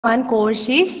And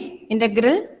Cauchy's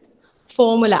integral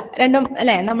formula രണ്ടും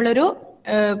അല്ലെ. നമ്മളൊരു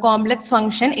കോംപ്ലക്സ്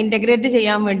ഫംഗ്ഷൻ ഇന്റഗ്രേറ്റ്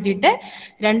ചെയ്യാൻ വേണ്ടിയിട്ട്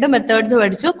രണ്ട് മെത്തേഡ്സ്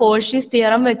പഠിച്ചു. കോഷീസ്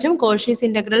തിയറം വെച്ചും കോഷീസ്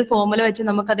ഇന്റഗ്രൽ ഫോർമുല വെച്ചും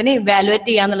നമുക്ക് അതിനെ ഇവാലുവേറ്റ്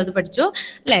ചെയ്യാന്നുള്ളത് പഠിച്ചു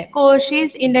അല്ലെ.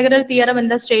 കോഷീസ് ഇന്റഗ്രൽ തിയറം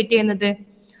എന്താ സ്റ്റേറ്റ് ചെയ്യുന്നത്?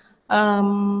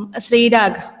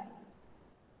 ശ്രീരാഗ്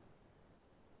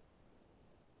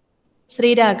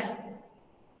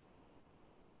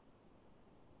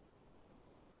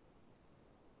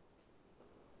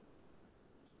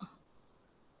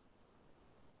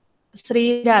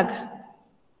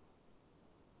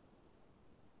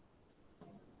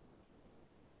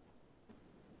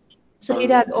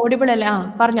ഓഡിബിൾ അല്ലേ?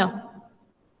 പറഞ്ഞോ.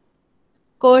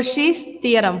 Cauchy's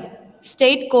theorem,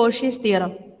 state Cauchy's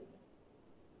theorem.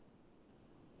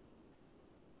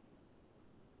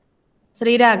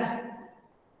 Sreerag.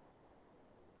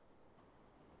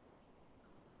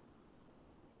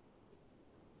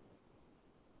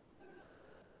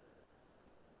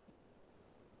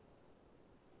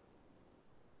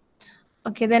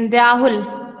 Okay, then Rahul.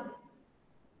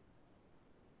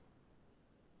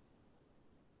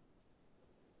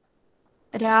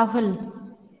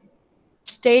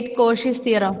 State Cauchy's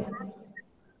theorem.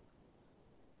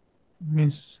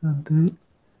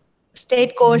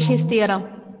 State Cauchy's theorem.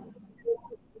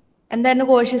 എന്തായിരുന്നു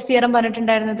കോഷീസ് തിയറം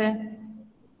പറഞ്ഞിട്ടുണ്ടായിരുന്നത്?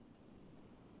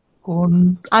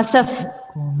 Asaf.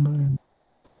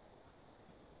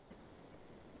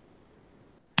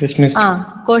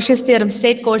 Cauchy's theorem,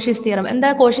 state Cauchy's theorem. എന്താ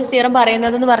കോഷീസ് തിയറം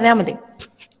പറയുന്നതെന്ന് പറഞ്ഞാൽ മതി.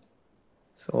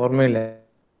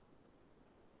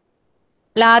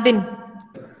 ലാദിൻ.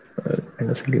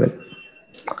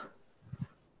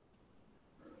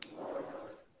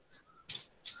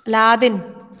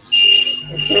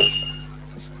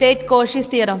 State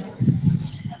Cauchy's theorem.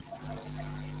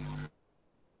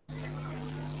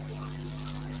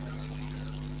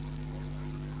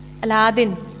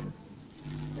 ലാദിൻ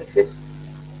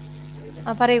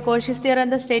പറയൂ. കോഷീസ് തിയറം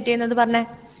എന്താ സ്റ്റേറ്റ് ചെയ്യുന്നത് പറഞ്ഞേ.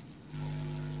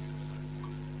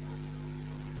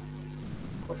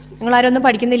 നിങ്ങൾ ആരും ഒന്നും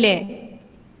പഠിക്കുന്നില്ലേ?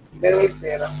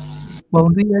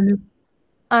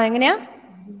 എങ്ങനെയാ?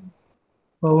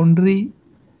 ബൗണ്ടറി.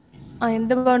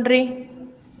 എന്ത് ബൗണ്ടറി?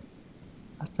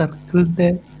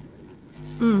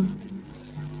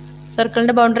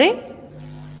 സർക്കിളിന്റെ ബൗണ്ടറി.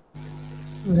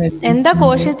 എന്താ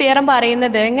കോഷീസ് തിയറം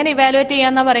പറയുന്നത്? എങ്ങനെ ഇവാലുവേറ്റ്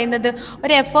ചെയ്യാന്നാ പറയുന്നത്?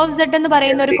 ഒരു എഫ് ഓഫ് സെഡ് എന്ന്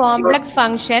പറയുന്ന ഒരു കോംപ്ലക്സ്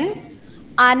ഫംഗ്ഷൻ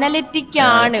അനലിറ്റിക്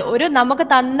ആണ്. ഒരു നമുക്ക്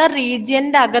തന്ന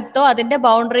റീജിയന്റെ അകത്തോ അതിന്റെ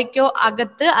ബൗണ്ടറിക്കോ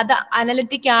അകത്ത് അത്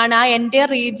അനലിറ്റിക് ആണ്. ആ എന്റെ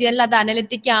റീജിയനിൽ അത്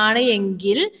അനലിറ്റിക് ആണ്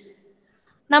എങ്കിൽ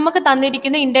നമുക്ക്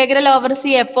തന്നിരിക്കുന്ന integral over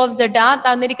C F of Z, ആ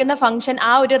തന്നിരിക്കുന്ന ഫംഗ്ഷൻ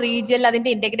ആ ഒരു റീജിയനിൽ അതിന്റെ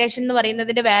ഇന്റഗ്രേഷൻ എന്ന്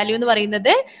പറയുന്നതിന്റെ വാല്യൂ എന്ന്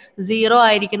പറയുന്നത് 0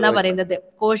 ആയിരിക്കുന്ന പറയുന്നത്.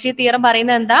 കോഷി തിയറം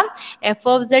പറയുന്നത് എന്താ? F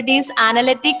of Z is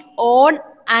analytic on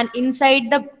and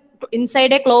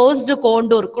inside A closed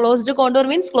contour. Closed contour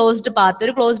means closed path.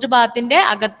 ഒരു ക്ലോസ്ഡ് പാത്തിന്റെ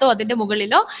അകത്തോ അതിന്റെ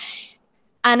മുകളിലോ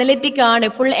അനലിറ്റിക് ആണ്,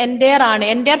 ഫുൾ എൻഡയർ ആണ്.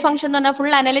 എൻഡയർ ഫംഗ്ഷൻ എന്ന് പറഞ്ഞാൽ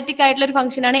ഫുൾ അനലിറ്റിക് ആയിട്ടുള്ള ഒരു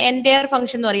ഫംഗ്ഷൻ ആണ് എൻഡയർ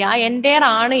ഫംഗ്ഷൻ എന്ന് പറയുക. ആ എൻഡയർ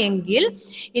ആണ് എങ്കിൽ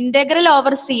ഇന്റഗ്രൽ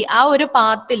ഓവർ സി ആ ഒരു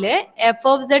പാത്തില് F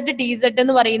of Z D Z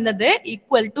എന്ന് പറയുന്നത്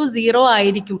ഈക്വൽ ടു 0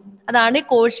 ആയിരിക്കും. അതാണ്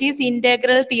കോഷീസ്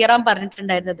ഇന്റഗ്രൽ തിയറം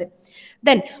പറഞ്ഞിട്ടുണ്ടായിരുന്നത്.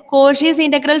 ദെൻ കോഷീസ്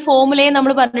ഇന്റഗ്രൽ ഫോർമുലയെ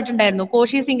നമ്മൾ പറഞ്ഞിട്ടുണ്ടായിരുന്നു.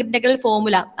 കോഷീസ് ഇന്റഗ്രൽ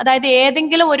ഫോർമുല അതായത്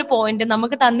ഏതെങ്കിലും ഒരു പോയിന്റ്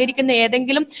നമുക്ക്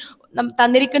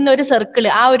തന്നിരിക്കുന്ന ഒരു സർക്കിൾ,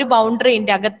 ആ ഒരു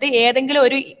ബൗണ്ടറിന്റെ അകത്ത് ഏതെങ്കിലും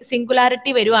ഒരു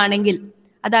സിംഗുലാരിറ്റി വരുവാണെങ്കിൽ,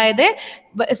 അതായത്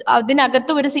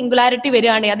അതിനകത്ത് ഒരു സിംഗുലാരിറ്റി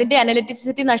വരികയാണെങ്കിൽ, അതിന്റെ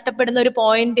അനലിറ്റിസിറ്റി നഷ്ടപ്പെടുന്ന ഒരു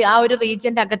പോയിന്റ് ആ ഒരു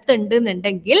റീജിയന്റെ അകത്ത് ഉണ്ട്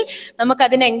എന്നുണ്ടെങ്കിൽ നമുക്ക്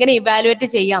അതിനെ എങ്ങനെ ഇവാലുവേറ്റ്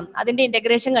ചെയ്യാം? അതിന്റെ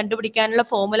ഇന്റഗ്രേഷൻ കണ്ടുപിടിക്കാനുള്ള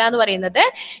ഫോർമുല എന്ന് പറയുന്നത്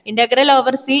integral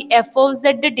over C F of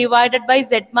Z divided by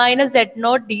Z minus Z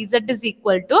not D Z is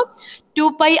equal to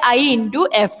 2πi into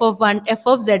F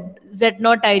of Z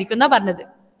not ആയിരിക്കും എന്നാ പറഞ്ഞത്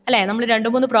അല്ലെ. നമ്മൾ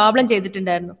 2-3 പ്രോബ്ലം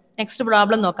ചെയ്തിട്ടുണ്ടായിരുന്നു. നെക്സ്റ്റ്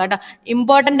പ്രോബ്ലം നോക്കാം കേട്ടോ.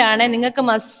 ഇമ്പോർട്ടന്റ് ആണ്. നിങ്ങൾക്ക്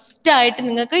മസ്റ്റ് ആയിട്ട്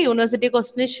നിങ്ങൾക്ക് യൂണിവേഴ്സിറ്റി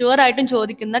ക്വസ്റ്റ്യൻ ഷുവർ ആയിട്ടും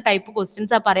ചോദിക്കുന്ന ടൈപ്പ്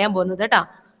ക്വസ്റ്റ്യൻസ് പറയാൻ പോകുന്നത് കേട്ടോ.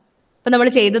 ഇപ്പൊ നമ്മൾ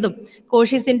ചെയ്തതും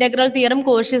Cauchy's integral theorem,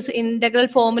 Cauchy's integral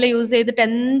formula use ചെയ്തിട്ട്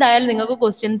എന്തായാലും നിങ്ങൾക്ക്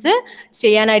questions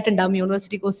ചെയ്യാനായിട്ടുണ്ടാവും,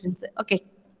 university questions. Okay.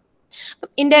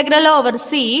 Integral over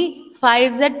C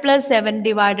 5z plus 7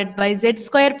 divided by z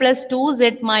square plus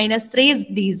 2z minus 3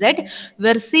 dz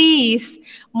where c is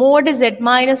mod z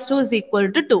minus 2 is equal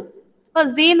to 2. അപ്പൊ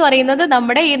C എന്ന് പറയുന്നത്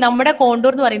നമ്മുടെ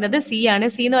contour എന്ന് പറയുന്നത് C ആണ്.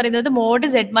 സി എന്ന് പറയുന്നത് mode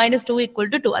Z minus 2 equal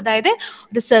to 2. അതായത്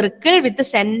ഒരു circle with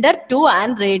centre 2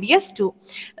 and radius 2.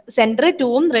 Centre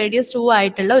 2ഉം radius 2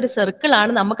 ആയിട്ടുള്ള ഒരു സർക്കിൾ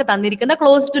ആണ് നമുക്ക് തന്നിരിക്കുന്ന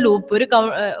ക്ലോസ്ഡ് ലൂപ്പ്, ഒരു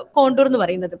കോണ്ടൂർ എന്ന്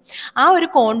പറയുന്നത്. ആ ഒരു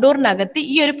കോണ്ടൂറിനകത്ത്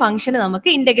ഈ ഒരു ഫംഗ്ഷന് നമുക്ക്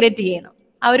ഇന്റഗ്രേറ്റ് ചെയ്യണം.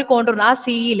 ആ ഒരു കോണ്ടൂർ, ആ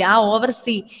സിയിൽ, ആ ഓവർ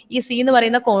സി, ഈ സി എന്ന്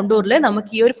പറയുന്ന കോണ്ടൂറിൽ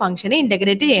നമുക്ക് ഈ ഒരു ഫംഗ്ഷനെ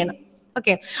ഇന്റഗ്രേറ്റ് ചെയ്യണം.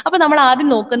 ഓക്കെ, അപ്പൊ നമ്മൾ ആദ്യം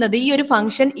നോക്കുന്നത് ഈ ഒരു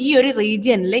ഫംഗ്ഷൻ ഈ ഒരു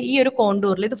റീജിയനിൽ ഈ ഒരു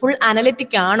കോണ്ടൂറിൽ ഇത് ഫുൾ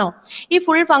അനലിറ്റിക് ആണോ? ഈ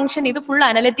ഫുൾ ഫംഗ്ഷൻ ഇത് ഫുൾ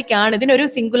അനലിറ്റിക് ആണ്, ഇതിനൊരു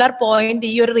സിംഗുലർ പോയിന്റ്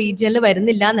ഈ ഒരു റീജിയനിൽ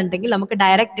വരുന്നില്ല എന്നുണ്ടെങ്കിൽ നമുക്ക്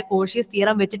ഡയറക്റ്റ് കോഷ്യസ്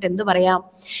തിയറം വെച്ചിട്ട് എന്ത് പറയാം?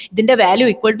 ഇതിന്റെ വാല്യൂ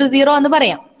ഈക്വൽ ടു 0 എന്ന്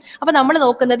പറയാം. അപ്പൊ നമ്മൾ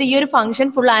നോക്കുന്നത് ഈ ഒരു ഫംഗ്ഷൻ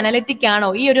ഫുൾ അനലിറ്റിക് ആണോ,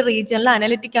 ഈ ഒരു റീജിയനിൽ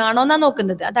അനലിറ്റിക് ആണോ എന്നാ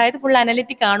നോക്കുന്നത്. അതായത് ഫുൾ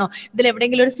അനലിറ്റിക് ആണോ, ഇതിൽ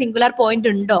എവിടെയെങ്കിലും ഒരു സിംഗുലർ പോയിന്റ്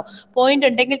ഉണ്ടോ, പോയിന്റ്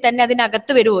ഉണ്ടെങ്കിൽ തന്നെ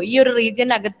അതിനകത്ത് വരുമോ, ഈ ഒരു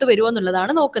റീജിയനിനകത്ത് വരുമോ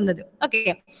എന്നുള്ളതാണ് നോക്കുന്നത്. ഓക്കെ,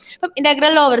 അപ്പം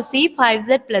integral over C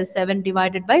 5z + 7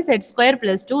 divided by z²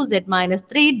 + 2z -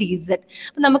 3 dz.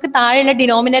 അപ്പൊ നമുക്ക് താഴെയുള്ള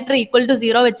ഡിനോമിനേറ്റർ ഈക്വൽ ടു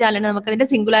 0 വെച്ചാലാണ് നമുക്ക് അതിന്റെ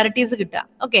സിംഗുലാരിറ്റീസ് കിട്ടുക.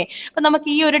 ഓക്കെ, അപ്പൊ നമുക്ക്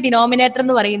ഈ ഒരു ഡിനോമിനേറ്റർ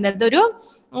എന്ന് പറയുന്നത് ഒരു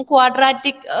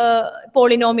ക്വാഡ്രാറ്റിക്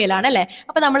പോളിനോമിയൽ ആണ് അല്ലെ.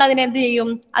 അപ്പൊ നമ്മൾ അതിനെ എന്ത് ചെയ്യും?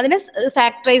 അതിനെ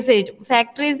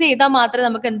ഫാക്ടറൈസ് ചെയ്താൽ മാത്രമേ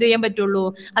നമുക്ക് എന്ത് ചെയ്യാൻ പറ്റുള്ളൂ,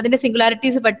 അതിന്റെ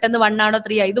സിംഗുലാരിറ്റീസ് പെട്ടെന്ന് 1 ആണോ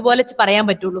 3 ഇതുപോലെ പറയാൻ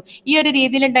പറ്റുള്ളൂ. ഈ ഒരു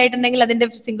രീതിയിൽ ഉണ്ടായിട്ടുണ്ടെങ്കിൽ അതിന്റെ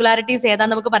സിംഗുലാരിറ്റീസ്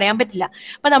ഏതാന്ന് നമുക്ക് പറയാൻ പറ്റില്ല.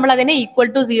 അപ്പൊ നമ്മൾ അതിനെ ഈക്വൽ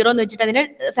ടു 0 എന്ന് വെച്ചിട്ട് അതിനെ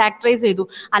ഫാക്ടറൈസ് ചെയ്തു.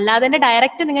 അല്ലാതെ തന്നെ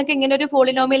ഡയറക്റ്റ് നിങ്ങൾക്ക് ഇങ്ങനെ ഒരു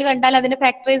പോളിനോമിയൽ കണ്ടാൽ അതിനെ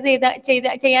ഫാക്ടറൈസ്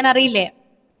ചെയ്യാൻ അറിയില്ലേ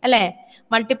അല്ലെ?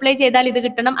 മൾട്ടിപ്ലൈ ചെയ്താൽ ഇത്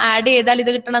കിട്ടണം, ആഡ് ചെയ്താൽ ഇത്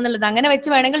കിട്ടണം എന്നുള്ളത് അങ്ങനെ വെച്ച്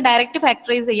വേണമെങ്കിൽ ഡയറക്റ്റ്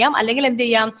ഫാക്ടറൈസ് ചെയ്യാം. അല്ലെങ്കിൽ എന്ത്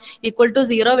ചെയ്യാം, ഈക്വൽ ടു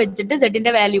 0 വെച്ചിട്ട്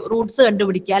സെഡിന്റെ വാല്യൂ റൂട്ട്സ്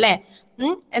കണ്ടുപിടിക്കുക അല്ലെ.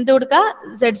 എന്ത് കൊടുക്കുക?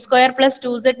 z² +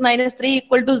 2z - 3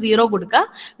 = 0 കൊടുക്കുക,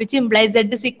 which implies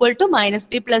z is equal to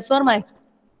 -b + or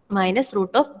minus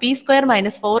root of b²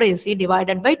 - 4ac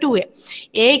divided by 2a.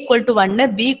 a equal to 1,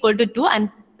 b equal to 2 and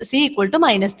c equal to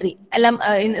 -3. എല്ലാം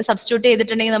substitute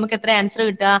ചെയ്തിട്ടുണ്ടെങ്കിൽ നമുക്ക് എത്ര answer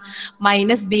കിട്ടുക?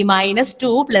 -b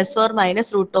 -2 + or minus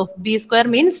root of b²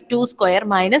 means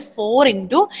 2² - 4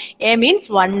 into a means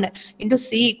 1 into c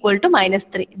equal to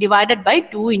 -3 divided by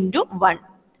 2 into 1.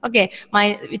 Okay,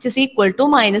 which is equal to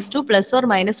 -2 + or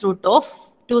minus root of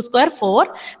 2² 4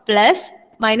 plus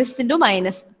minus into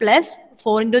minus plus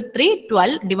 4 into 3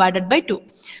 12 divided by 2,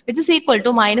 which is equal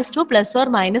to -2 + or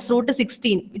minus root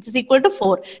 16, which is equal to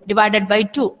 4 divided by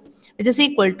 2, which is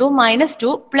equal to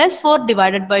 -2 + 4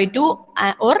 divided by 2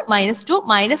 or -2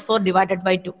 - 4 divided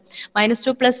by 2.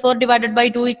 -2 + 4 divided by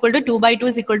 2 equal to 2 by 2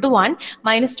 is equal to 1.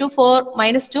 -2 -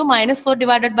 4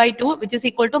 divided by 2, which is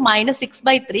equal to -6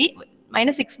 by 3.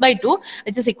 -6 by 2,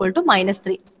 which is equal to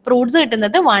 -3. Roots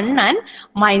കിട്ടുന്നത് 1 and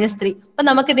 -3. അപ്പൊ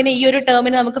നമുക്ക് ഇതിനെ ഈ ഒരു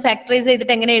ടേമിനെ നമുക്ക് factorise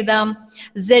ചെയ്തിട്ട് എങ്ങനെ എഴുതാം?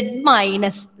 z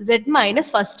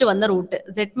മൈനസ് ഫസ്റ്റ് വന്ന root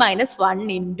z - 1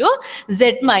 into z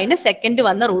 - second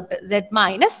വന്ന റൂട്ട് z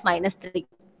 -3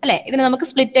 അല്ലെ. ഇതിനെ നമുക്ക്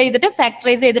സ്പ്ലിറ്റ് ചെയ്തിട്ട്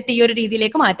ഫാക്ടറൈസ് ചെയ്തിട്ട് ഈ ഒരു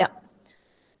രീതിയിലേക്ക് മാറ്റാം.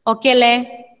 ഓക്കെ അല്ലേ?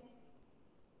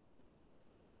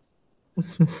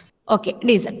 ഓക്കെ,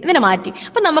 ഡീസൺ ഇതിനെ മാറ്റി.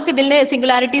 അപ്പൊ നമുക്ക് ഇതിന്റെ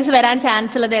സിംഗുലാരിറ്റീസ് വരാൻ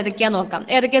ചാൻസ് ഉള്ളത് ഏതൊക്കെയാ നോക്കാം.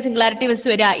 ഏതൊക്കെയാ സിംഗുലാരിറ്റീസ്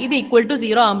വരിക? ഇത് ഈക്വൽ ടു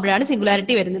 0 ആകുമ്പോഴാണ്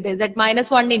സിംഗുലാരിറ്റി വരുന്നത്. z -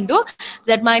 1 into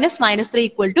z -3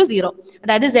 equal to 0.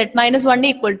 അതായത് z - 1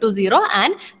 equal to 0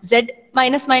 and z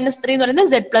 -3 എന്ന് പറയുന്നത്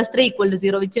z + 3 equal to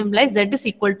 0, which implies z is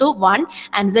equal to 1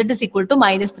 and z is equal to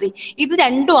 -3. ഇത്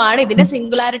രണ്ടുമാണ് ഇതിന്റെ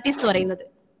സിംഗുലാരിറ്റീസ് എന്ന് പറയുന്നത്.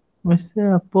 പക്ഷെ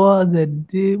അപ്പോ z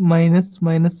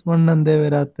 -1 എന്തേ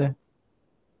വരാത്തെ?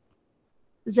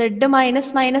 z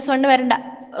 -1 വരണ്ട.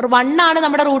 1 ആണ്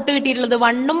നമ്മുടെ റൂട്ട് കിട്ടിയിട്ടുള്ളത്.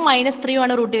 1ഉം -3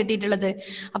 ആണ് റൂട്ട് കിട്ടിയിട്ടുള്ളത്.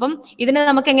 അപ്പം ഇതിനെ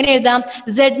നമുക്ക് എങ്ങനെ എഴുതാം?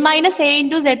 z - a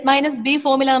into z - b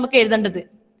ഫോമില നമുക്ക് എഴുതേണ്ടത്.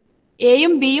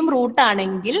 എയും ബിയും റൂട്ട്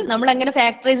ആണെങ്കിൽ നമ്മൾ എങ്ങനെ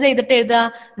ഫാക്ടറൈസ് ചെയ്തിട്ട് എഴുതുക?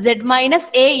 z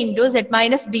 - a into z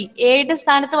 - b. എയുടെ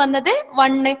സ്ഥാനത്ത് വന്നത്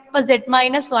 1, ഇപ്പൊ z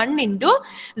 -1 into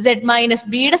z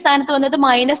 - b യുടെ സ്ഥാനത്ത് വന്നത്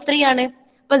 -3 ആണ്.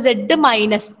 ഇപ്പൊ z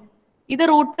ഇത്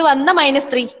റൂട്ട് വന്ന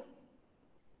 -3,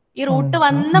 ഈ റൂട്ട്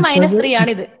വന്ന -3 ആണ്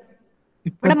ഇത്.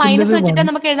 ഇവിടെ മൈനസ് വെച്ചിട്ട്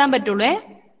നമുക്ക് എഴുതാൻ പറ്റുള്ളൂ.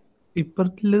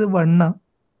 ഇപ്പുറത്തുള്ളത് 1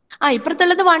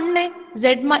 ഇപ്പുറത്തുള്ളത് 1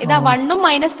 ഇതാ 1ഉം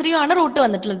 -3 ആണ് റൂട്ട്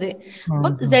വന്നിട്ടുള്ളത്. അപ്പൊ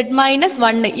z -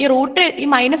 1 ഈ റൂട്ട് ഈ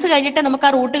മൈനസ് കഴിഞ്ഞിട്ട് നമുക്ക്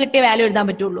ആ റൂട്ട് കിട്ടിയ വാല്യൂ എഴുതാൻ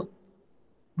പറ്റുള്ളൂ.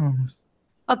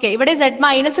 ഓക്കെ, ഇവിടെ z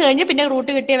മൈനസ് കഴിഞ്ഞ് പിന്നെ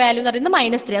റൂട്ട് കിട്ടിയ വാല്യൂ എന്ന് പറയുന്നത്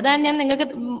 -3. അതാണ് ഞാൻ നിങ്ങൾക്ക്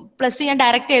പ്ലസ് ഞാൻ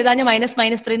ഡയറക്റ്റ് എഴുതാൻ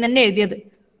 -3 തന്നെ എഴുതിയത്.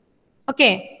 ഓക്കെ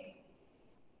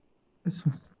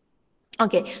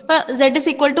ഓക്കെ, അപ്പൊ z is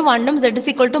equal to 1ഉം z is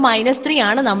equal to -3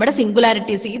 ആണ് നമ്മുടെ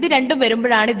സിംഗുലാരിറ്റീസ്. ഇത് രണ്ടും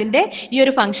വരുമ്പോഴാണ് ഇതിന്റെ ഈ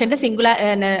ഒരു ഫംഗ്ഷന്റെ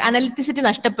അനലിറ്റിസിറ്റി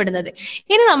നഷ്ടപ്പെടുന്നത്.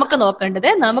 ഇനി നമുക്ക് നോക്കേണ്ടത്,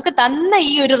 നമുക്ക് തന്ന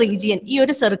ഈ ഒരു റീജിയൻ, ഈ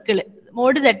ഒരു സർക്കിള്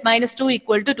മോഡ് z - 2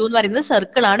 = 2 എന്ന് പറയുന്നത്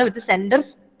സർക്കിൾ ആണ് വിത്ത് സെന്റർ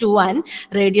 2 ആൻഡ്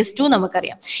റേഡിയസ് 2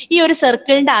 നമുക്കറിയാം. ഈ ഒരു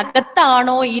സർക്കിളിന്റെ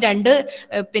അകത്താണോ ഈ രണ്ട്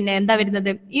എന്താ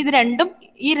വരുന്നത്?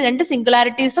 ഈ രണ്ട്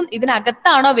സിംഗുലാരിറ്റീസും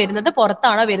ഇതിനകത്താണോ വരുന്നത്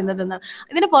പുറത്താണോ വരുന്നത് എന്ന്.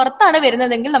 ഇതിന് പുറത്താണ്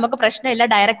വരുന്നതെങ്കിൽ നമുക്ക് പ്രശ്നമില്ല,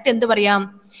 ഡയറക്റ്റ് എന്ത് പറയാം?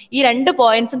 ഈ 2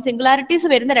 പോയിന്റ്സും സിംഗുലാരിറ്റീസ്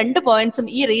വരുന്ന 2 പോയിന്റ്സും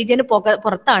ഈ റീജിയന്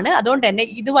പുറത്താണ്. അതുകൊണ്ട് തന്നെ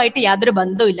ഇതുമായിട്ട് യാതൊരു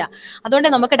ബന്ധവുമില്ല. അതുകൊണ്ട്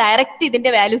നമുക്ക് ഡയറക്റ്റ്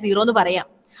ഇതിന്റെ വാല്യൂ 0 എന്ന് പറയാം.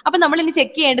 അപ്പൊ നമ്മൾ ഇനി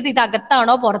ചെക്ക് ചെയ്യേണ്ടത് ഇത്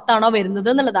അകത്താണോ പുറത്താണോ വരുന്നത്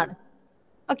എന്നുള്ളതാണ്.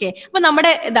 ഓക്കെ, അപ്പൊ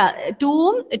നമ്മുടെ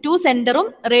 2 സെന്ററും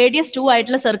റേഡിയസ് 2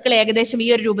 ആയിട്ടുള്ള സർക്കിൾ ഏകദേശം ഈ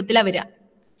ഒരു രൂപത്തിലാണ് വരിക.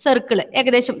 സർക്കിള്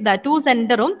ഏകദേശം ഇതാ 2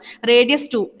 സെന്ററും റേഡിയസ്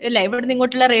 2 അല്ലെ, ഇവിടെ നിന്ന്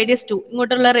ഇങ്ങോട്ടുള്ള റേഡിയസ് 2,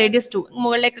 ഇങ്ങോട്ടുള്ള റേഡിയസ് 2,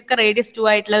 മുകളിലേക്കൊക്കെ റേഡിയസ് 2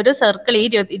 ആയിട്ടുള്ള ഒരു സർക്കിൾ ഈ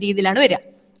രീതിയിലാണ് വരിക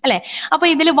അല്ലെ. അപ്പൊ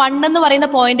ഇതിൽ 1 എന്ന് പറയുന്ന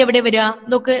പോയിന്റ് എവിടെ വരിക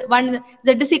നോക്ക്. 1 z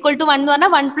is equal to 1 എന്ന്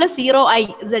പറഞ്ഞാൽ 1 + 0i.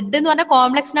 z എന്ന് പറഞ്ഞാൽ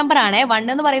കോംപ്ലക്സ് നമ്പർ ആണ്. 1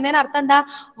 എന്ന് പറയുന്നതിന് അർത്ഥം എന്താ?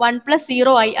 1 +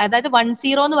 0i, അതായത്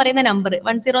 10 എന്ന് പറയുന്ന നമ്പർ.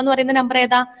 10 എന്ന് പറയുന്ന നമ്പർ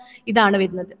ഏതാ? ഇതാണ്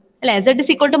വരുന്നത് അല്ലെ. z is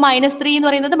equal to -3 എന്ന്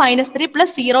പറയുന്നത് -3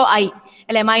 + 0i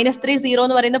അല്ലെ. -3 0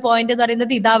 എന്ന് പറയുന്ന പോയിന്റ് എന്ന്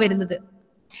പറയുന്നത് ഇതാ വരുന്നത്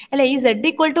അല്ലെ. ഈ z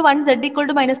equal to 1, z equal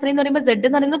to -3 എന്ന് പറയുമ്പോൾ z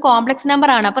എന്ന് പറയുന്നത് കോംപ്ലക്സ് നമ്പർ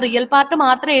ആണ്. അപ്പൊ റിയൽ പാർട്ട്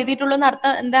മാത്രമേ എഴുതിയിട്ടുള്ളൂ എന്ന്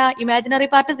അർത്ഥം എന്താ? ഇമാജിനറി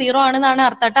പാർട്ട് 0 ആണെന്നാണ്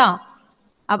അർത്ഥം കേട്ടോ.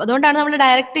 അതുകൊണ്ടാണ് നമ്മൾ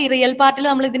ഡയറക്റ്റ് ഈ റിയൽ പാർട്ടിൽ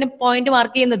നമ്മൾ ഇതിന് പോയിന്റ്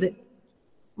മാർക്ക് ചെയ്യുന്നത്.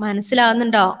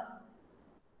 മനസ്സിലാവുന്നുണ്ടോ?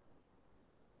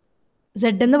 z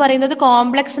എന്ന് പറയുന്നത്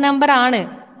കോംപ്ലക്സ് നമ്പർ ആണ്.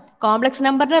 കോംപ്ലക്സ്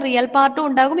നമ്പറിന്റെ റിയൽ പാർട്ടും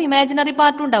ഉണ്ടാകും, ഇമാജിനറി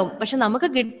പാർട്ടും ഉണ്ടാകും. പക്ഷെ നമുക്ക്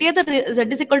കിട്ടിയത് z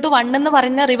is equal to 1 എന്ന്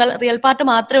പറയുന്ന റിയൽ പാർട്ട്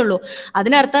മാത്രമേ ഉള്ളൂ.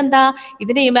 അതിനർത്ഥം എന്താ?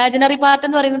 ഇതിന്റെ ഇമാജിനറി പാർട്ട്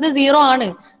എന്ന് പറയുന്നത് 0 ആണ്.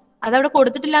 അതവിടെ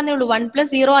കൊടുത്തിട്ടില്ല എന്നേ ഉള്ളൂ. 1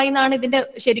 + 0i എന്നാണ് ഇതിന്റെ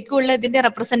ശരിക്കുള്ള ഇതിന്റെ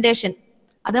റെപ്രസെന്റേഷൻ.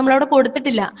 അത് നമ്മളവിടെ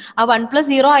കൊടുത്തിട്ടില്ല. ആ 1 +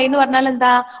 0i എന്ന് പറഞ്ഞാൽ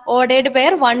എന്താ? ഓർഡേർഡ്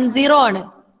പെയർ 10 ആണ്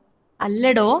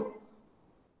അല്ലടോ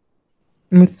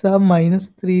മിസ്. ആ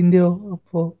 -3ന്റെയോ?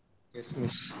 അപ്പോ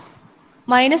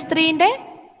 -3ന്റെ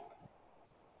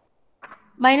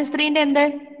എന്ത്?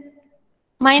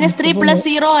 -3 +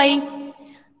 0i.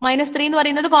 -3 എന്ന്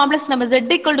പറയുന്നത് complex number. z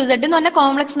equal to z എന്ന് പറഞ്ഞാൽ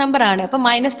കോംപ്ലക്സ് നമ്പർ ആണ്. അപ്പൊ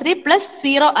 -3 +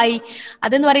 0i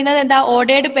അതെന്ന് പറയുന്നത് എന്താ?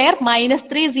 Ordered pair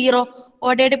 -3 0.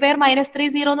 ഓർഡേർഡ് പെയർ -3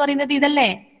 0 എന്ന് പറയുന്നത് ഇതല്ലേ?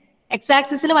 എക്സ്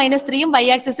ആക്സിസിൽ -3യും y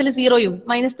ആക്സിസിൽ 0യും.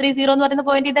 -3 0 എന്ന് പറയുന്ന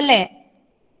പോയിന്റ് ഇതല്ലേ?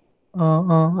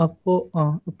 അപ്പോ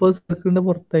സർക്കിളിന്റെ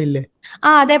പുറത്തായില്ലേ?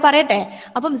 അതെ, പറയട്ടെ.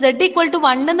 അപ്പം z equal to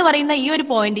 1 എന്ന് പറയുന്ന ഈ ഒരു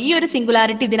പോയിന്റ്, ഈ ഒരു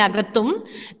സിംഗുലാരിറ്റി ഇതിനകത്തും,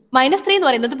 -3 എന്ന്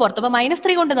പറയുന്നത് പുറത്തും. അപ്പൊ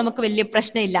 -3 കൊണ്ട് നമുക്ക് വലിയ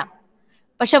പ്രശ്നമില്ല.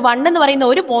 പക്ഷെ 1 എന്ന് പറയുന്ന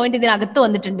ഒരു പോയിന്റ് ഇതിനകത്ത്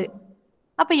വന്നിട്ടുണ്ട്.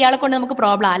 അപ്പൊ ഇയാളെ കൊണ്ട് നമുക്ക്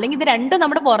പ്രോബ്ലം. അല്ലെങ്കിൽ ഇത് രണ്ടും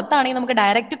നമ്മുടെ പുറത്താണെങ്കിൽ നമുക്ക്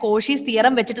ഡയറക്റ്റ് കോഷീസ്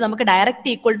തിയറം വെച്ചിട്ട് നമുക്ക് ഡയറക്റ്റ്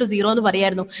ഈക്വൽ ടു 0 എന്ന്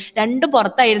പറയായിരുന്നു, രണ്ടും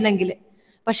പുറത്തായിരുന്നെങ്കിൽ.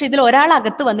 പക്ഷെ ഇതിൽ ഒരാൾ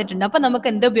അകത്ത് വന്നിട്ടുണ്ട്. അപ്പൊ നമുക്ക്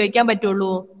എന്ത് ഉപയോഗിക്കാൻ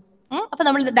പറ്റുള്ളൂ? അപ്പൊ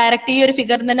നമ്മൾ ഡയറക്റ്റ് ഈ ഒരു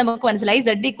ഫിഗറിൽ തന്നെ നമുക്ക് മനസ്സിലായി z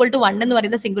equal to 1 എന്ന്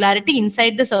പറയുന്ന സിംഗുലാരിറ്റി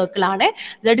ഇൻസൈഡ് ദ സർക്കിൾ ആണ്.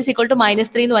 z is equal to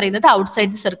 -3 എന്ന് പറയുന്നത്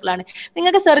ഔട്ട്സൈഡ് ദ സർക്കിൾ ആണ്.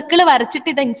 നിങ്ങൾക്ക് സർക്കിൾ വരച്ചിട്ട്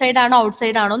ഇത് ഇൻസൈഡ് ആണോ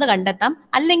ഔട്ട്സൈഡ് ആണോ എന്ന് കണ്ടെത്താം.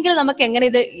 അല്ലെങ്കിൽ നമുക്ക് എങ്ങനെ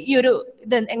ഇത്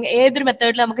ഏതൊരു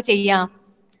മെത്തേഡിൽ നമുക്ക് ചെയ്യാം?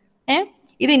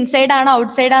 ഇത് ഇൻസൈഡ് ആണോ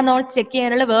ഔട്ട്സൈഡ് ആണോ ചെക്ക്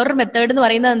ചെയ്യാനുള്ള വേറൊരു മെത്തേഡ് എന്ന്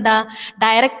പറയുന്നത് എന്താ?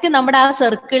 ഡയറക്റ്റ് നമ്മുടെ ആ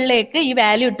സർക്കിളിലേക്ക് ഈ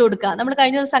വാല്യൂ ഇട്ട് കൊടുക്കുക. നമ്മൾ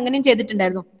കഴിഞ്ഞ ദിവസം അങ്ങനെയും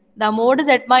ചെയ്തിട്ടുണ്ടായിരുന്നു. മോഡ്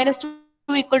z - 2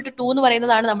 = 2 എന്ന്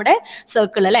പറയുന്നതാണ് നമ്മുടെ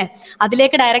സർക്കിൾ അല്ലെ.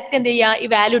 അതിലേക്ക് ഡയറക്റ്റ് എന്ത് ചെയ്യുക? ഈ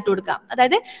വാല്യൂ ഇട്ട് കൊടുക്കാം.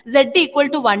 അതായത് z equal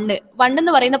to 1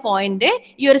 എന്ന് പറയുന്ന പോയിന്റ്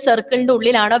ഈ ഒരു സർക്കിളിന്റെ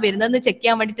ഉള്ളിലാണോ വരുന്നതെന്ന് ചെക്ക്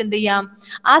ചെയ്യാൻ വേണ്ടിട്ട് എന്ത് ചെയ്യാം?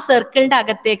 ആ സർക്കിളിന്റെ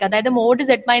അകത്തേക്ക്, അതായത് മോഡ്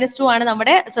z - 2 ആണ്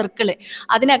നമ്മുടെ സർക്കിള്,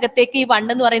 അതിനകത്തേക്ക് ഈ 1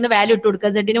 എന്ന് പറയുന്ന വാല്യൂ ഇട്ട്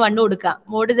കൊടുക്കുക. z-ന് 1 കൊടുക്കുക.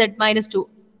 മോഡ് z - 2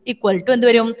 ഈക്വൽ ടു എന്ത്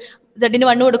വരും? z-ന്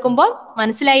 1 കൊടുക്കുമ്പോൾ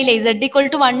മനസ്സിലായില്ലേ? z equal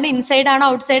to 1 ഇൻസൈഡ് ആണോ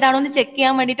ഔട്ട്സൈഡ് ആണോ എന്ന് ചെക്ക്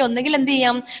ചെയ്യാൻ വേണ്ടിട്ട് ഒന്നെങ്കിൽ എന്ത്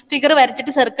ചെയ്യാം? ഫിഗർ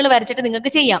വരച്ചിട്ട് സർക്കിൾ വരച്ചിട്ട്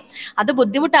നിങ്ങൾക്ക് ചെയ്യാം. അത്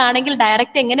ബുദ്ധിമുട്ടാണെങ്കിൽ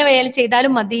ഡയറക്റ്റ് എങ്ങനെ വേലും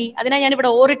ചെയ്താലും മതി. അതിനാ ഞാൻ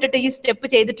ഇവിടെ ഓറിട്ടിട്ട് ഈ സ്റ്റെപ്പ്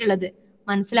ചെയ്തിട്ടുള്ളത്.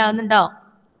 മനസ്സിലാവുന്നുണ്ടോ?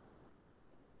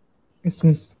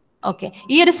 ഓക്കെ.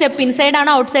 ഈ ഒരു സ്റ്റെപ്പ് ഇൻസൈഡ്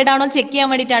ആണോ ഔട്ട്സൈഡ് ആണോ ചെക്ക് ചെയ്യാൻ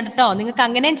വേണ്ടിയിട്ടാണ് കേട്ടോ. നിങ്ങൾക്ക്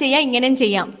അങ്ങനെയും ചെയ്യാം, ഇങ്ങനെയും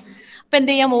ചെയ്യാം. അപ്പൊ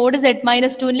എന്ത് ചെയ്യാം? മോഡ് z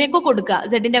 - 2ലേക്ക് കൊടുക്കുക.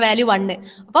 z-ന്റെ വാല്യൂ 1.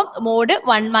 അപ്പം mode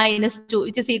 1 - 2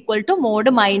 which is equal to mode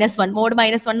 -1. Mode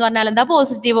 -1 എന്ന് പറഞ്ഞാൽ എന്താ?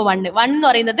 പോസിറ്റീവ് 1. 1 എന്ന്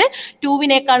പറയുന്നത്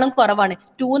 2വിനേക്കാളും കുറവാണ്.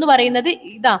 2 എന്ന് പറയുന്നത്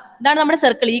ഇതാണ് നമ്മുടെ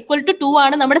സർക്കിൾ. ഈക്വൽ ടു 2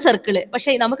 ആണ് നമ്മുടെ സർക്കിള്.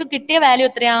 പക്ഷെ നമുക്ക് കിട്ടിയ വാല്യൂ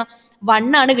എത്രയാ?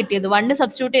 1 ആണ് കിട്ടിയത്. 1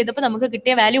 സബ്സ്റ്റിറ്റ്യൂട്ട് ചെയ്തപ്പോൾ നമുക്ക്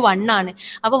കിട്ടിയ വാല്യൂ 1 ആണ്.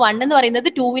 അപ്പൊ 1 എന്ന് പറയുന്നത്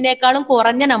 2വിനേക്കാളും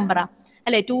കുറഞ്ഞ നമ്പറാ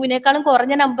അല്ലെ. 2വിനേക്കാളും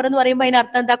കുറഞ്ഞ നമ്പർ എന്ന് പറയുമ്പോൾ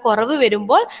അതിനർത്ഥം എന്താ? കുറവ്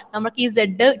വരുമ്പോൾ നമുക്ക് ഈ z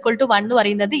equal to 1 എന്ന്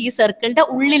പറയുന്നത് ഈ സർക്കിളിന്റെ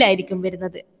ഉള്ളിലായിരിക്കും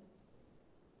വരുന്നത്.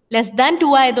 ലെസ് ദാൻ 2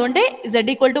 ആയതുകൊണ്ട് z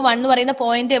equal to 1 എന്ന് പറയുന്ന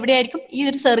പോയിന്റ് എവിടെയായിരിക്കും? ഈ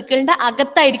ഒരു സർക്കിളിന്റെ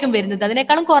അകത്തായിരിക്കും വരുന്നത്.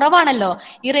 അതിനേക്കാളും കുറവാണല്ലോ,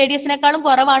 ഈ റേഡിയസിനേക്കാളും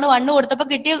കുറവാണ് 1 കൊടുത്തപ്പോൾ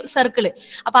കിട്ടിയ സർക്കിള്.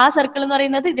 അപ്പൊ ആ സർക്കിൾ എന്ന്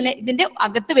പറയുന്നത് ഇതിന്റെ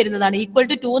അകത്ത് വരുന്നതാണ്. ഈക്വൽ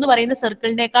ടു 2 എന്ന് പറയുന്ന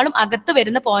സർക്കിളിനേക്കാളും അകത്ത്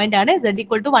വരുന്ന പോയിന്റ് ആണ് z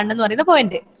equal to 1 എന്ന് പറയുന്ന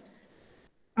പോയിന്റ്.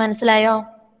 മനസ്സിലായോ?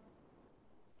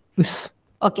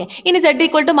 ഓക്കെ. ഇനി z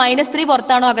equal to -3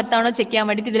 പുറത്താണോ അകത്താണോ ചെക്ക് ചെയ്യാൻ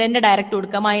വേണ്ടിട്ട് ഇതിൽ തന്നെ ഡയറക്റ്റ്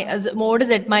കൊടുക്കുക. മോഡ്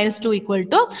z - 2 ഈക്വൽ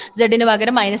ടു z-ന്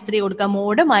പകരം -3 കൊടുക്കുക.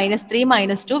 Mode -3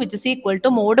 - 2 which is equal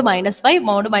to mode -5.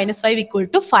 Mode -5 equal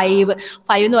to 5.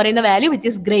 5 എന്ന് പറയുന്ന value which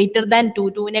is greater than 2.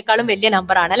 2വിനേക്കാളും വലിയ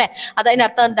നമ്പർ ആണ് അല്ലെ.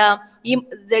 അതിനർത്ഥം എന്താ? ഈ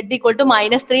z equal to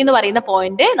 -3 എന്ന് പറയുന്ന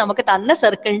പോയിന്റ് നമുക്ക് തന്ന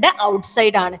സർക്കിളിന്റെ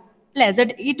ഔട്ട്സൈഡ് ആണ് അല്ലെ.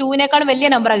 ഈ 2വിനേക്കാളും വലിയ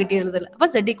നമ്പറാണ് കിട്ടിയിരുന്നത്. അപ്പൊ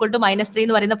z equal to -3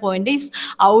 എന്ന് പറയുന്ന point is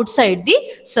outside the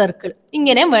circle.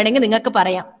 ഇങ്ങനെ വേണമെങ്കിൽ നിങ്ങൾക്ക്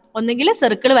പറയാം. ഒന്നെങ്കിൽ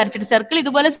സർക്കിൾ വരച്ചിട്ട്, സർക്കിൾ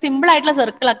ഇതുപോലെ സിമ്പിൾ ആയിട്ടുള്ള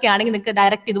സർക്കിൾ ഒക്കെ ആണെങ്കിൽ നിങ്ങൾക്ക്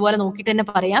ഡയറക്റ്റ് ഇതുപോലെ നോക്കിയിട്ട് തന്നെ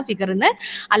പറയാം ഫിഗറിന്ന്.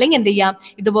 അല്ലെങ്കിൽ എന്ത് ചെയ്യാം?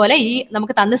 ഇതുപോലെ ഈ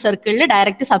നമുക്ക് തന്ന സർക്കിളിൽ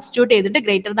ഡയറക്റ്റ് സബ്സ്റ്റിറ്റ്യൂട്ട് ചെയ്തിട്ട്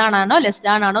ഗ്രേറ്റർ ദാൻ ആണോ ലെസ്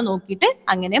ദാൻ ആണോ നോക്കിയിട്ട്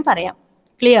അങ്ങനെയും പറയാം.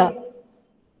 ക്ലിയർ?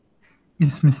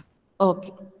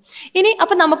 ഓക്കെ. ഇനി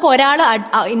അപ്പൊ നമുക്ക് ഒരാൾ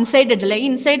ഇൻസൈഡ് ഇട്ടില്ല, ഈ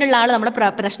ഇൻസൈഡ് ഉള്ള ആൾ നമ്മുടെ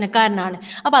പ്രശ്നക്കാരനാണ്.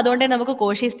 അപ്പൊ അതുകൊണ്ട് നമുക്ക്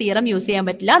കോഷീസ് തിയറം യൂസ് ചെയ്യാൻ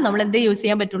പറ്റില്ല. നമ്മൾ എന്ത് യൂസ്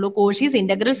ചെയ്യാൻ പറ്റുള്ളൂ? കോഷീസ്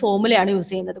ഇന്റഗ്രൽ ഫോർമുലയാണ് യൂസ്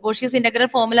ചെയ്യുന്നത്. കോഷീസ് ഇന്റഗ്രൽ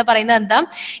ഫോർമുല പറയുന്നത് എന്താ?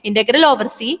 Integral over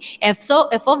C F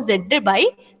of Z by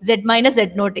Z minus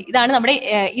Z not. ഇതാണ് നമ്മുടെ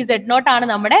ഈ സെഡ് നോട്ട് ആണ്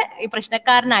നമ്മുടെ ഈ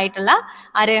പ്രശ്നക്കാരനായിട്ടുള്ള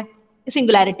ആര്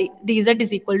singularity. D Z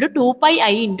is equal to 2πi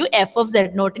into F of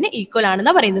Z നോട്ടിന് equal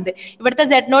ആണെന്ന് പറയുന്നത്. ഇവിടുത്തെ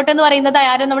സെഡ് നോട്ട് എന്ന് പറയുന്നത്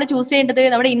ആരും നമ്മൾ ചൂസ് ചെയ്യേണ്ടത്?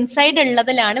 നമ്മുടെ ഇൻസൈഡ്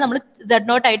ഉള്ളതിലാണ് നമ്മൾ സെഡ്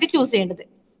നോട്ട് ആയിട്ട് ചൂസ് ചെയ്യേണ്ടത്.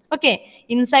 ഓക്കെ,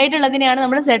 ഇൻസൈഡ് ഉള്ളതിനെയാണ്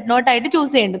നമ്മൾ സെഡ് നോട്ട് ആയിട്ട്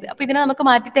ചൂസ് ചെയ്യേണ്ടത്. അപ്പൊ ഇതിനെ നമുക്ക്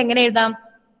മാറ്റിയിട്ട് എങ്ങനെ എഴുതാം?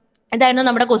 ഇതായിരുന്നു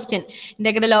നമ്മുടെ question.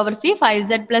 Integral over C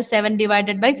 5z + 7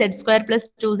 divided by z square plus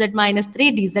 2z minus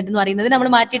 3 dz എന്ന് പറയുന്നത് നമ്മൾ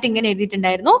മാറ്റിയിട്ട് ഇങ്ങനെ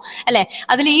എഴുതിയിട്ടുണ്ടായിരുന്നു അല്ലെ.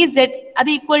 അതിൽ ഈ z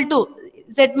അത് equal to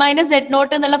z minus z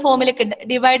not എന്നുള്ള ഫോമിലേക്ക്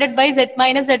divided by z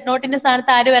minus z നോട്ടിന്റെ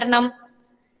സ്ഥാനത്ത് ആര് വരണം?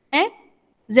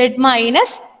 z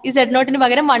മൈനസ് ഈ z നോട്ടിന്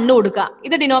പകരം 1 കൊടുക്കുക,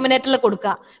 ഇത് ഡിനോമിനേറ്ററിൽ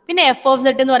കൊടുക്കുക. പിന്നെ എഫ് ഓഫ് z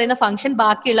എന്ന് പറയുന്ന ഫംഗ്ഷൻ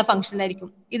ബാക്കിയുള്ള ഫംഗ്ഷൻ ആയിരിക്കും.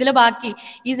 ഇതിൽ ബാക്കി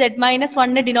ഈ z മൈനസ്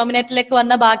 1 ഡിനോമിനേറ്ററിലേക്ക്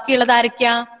വന്ന ബാക്കിയുള്ളത്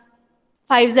ആരൊക്കെയാ?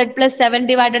 5z + 7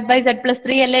 ഡിവൈഡഡ് ബൈ z +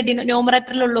 3 അല്ലേ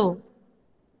ന്യൂമറേറ്ററിലുള്ളൂ?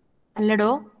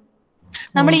 അല്ലടോ,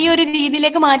 നമ്മൾ ഈ ഒരു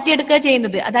രീതിയിലേക്ക് മാറ്റിയെടുക്കുക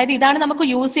ചെയ്യുന്നത്. അതായത് ഇതാണ് നമുക്ക്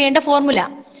യൂസ് ചെയ്യേണ്ട formula.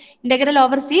 Integral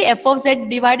over C F of Z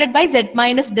divided by Z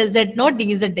minus Z not D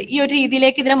Z. ഈ ഒരു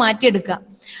രീതിയിലേക്ക് ഇതിനെ മാറ്റിയെടുക്കുക.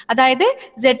 അതായത്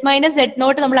സെഡ് മൈനസ് സെഡ്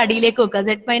നോട്ട് നമ്മൾ അടിയിലേക്ക് വെക്കുക.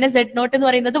 സെഡ് മൈനസ് സെഡ് നോട്ട് എന്ന്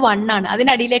പറയുന്നത് 1 ആണ്.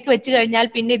 അതിന് അടിയിലേക്ക് വെച്ച് കഴിഞ്ഞാൽ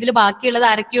പിന്നെ ഇതിൽ ബാക്കിയുള്ളത്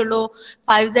ആരൊക്കെയുള്ളൂ?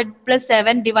 5z +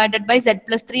 7 ഡിവൈഡഡ് ബൈ z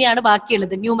 + 3 ആണ്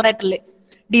ബാക്കിയുള്ളത് ന്യൂമറേറ്ററിൽ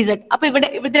dz. അപ്പൊ ഇവിടെ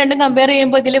ഇത് രണ്ടും കമ്പയർ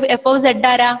ചെയ്യുമ്പോൾ ഇതിൽ എഫ് ഓഫ് സെഡ്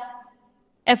ആരാ?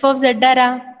 എഫ് ഓഫ് സെഡ് ആരാ?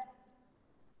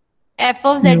 F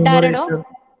of Z ആരടോ?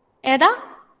 ഏതാ?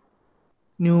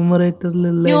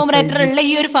 ന്യൂമറേറ്ററിലുള്ള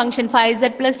ഈ ഒരു function 5z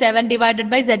 + 7 divided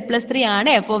by z + 3 ആണ്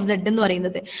എഫ് ഓഫ് സെഡ് എന്ന്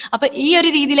പറയുന്നത്. അപ്പൊ ഈ ഒരു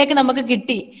രീതിയിലേക്ക് നമുക്ക്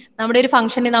കിട്ടി. നമ്മുടെ ഒരു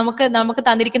ഫംഗ്ഷനെ നമുക്ക്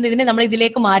തന്നിരിക്കുന്നതിനെ നമ്മൾ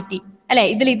ഇതിലേക്ക് മാറ്റി അല്ലെ.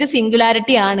 ഇത്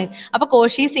സിംഗുലാരിറ്റി ആണ്. അപ്പൊ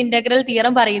കോഷീസ് ഇന്റഗ്രൽ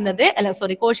തിയറം പറയുന്നത്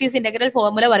കോഷീസ് ഇന്റഗ്രൽ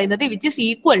ഫോർമുല പറയുന്നത് which is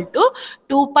equal to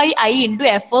 2πi into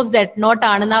F of Z not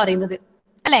ആണെന്നാ പറയുന്നത്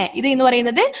അല്ലെ. ഇത് എന്ന്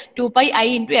പറയുന്നത് 2πi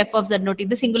into F of Z not.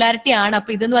 ഇത് സിംഗുലാരിറ്റി ആണ്.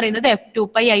 അപ്പൊ ഇതെന്ന് പറയുന്നത്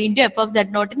 2πi into F of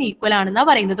Z നോട്ടിന് equal ആണെന്നാ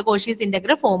പറയുന്നത് കോഷീസ്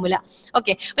ഇന്റഗ്രൽ ഫോർമുല.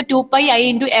 ഓക്കെ, അപ്പൊ 2πi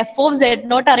into F of Z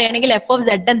not അറിയണമെങ്കിൽ എഫ് ഓഫ്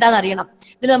സെഡ് എന്താണെന്ന് അറിയണം.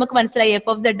 ഇതിൽ നമുക്ക് മനസ്സിലായി എഫ്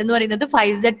ഓഫ് സെഡ് എന്ന് പറയുന്നത്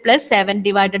 5z + 7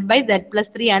 ഡിവൈഡഡ് ബൈ z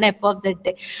 + 3 ആണ് എഫ് ഓഫ്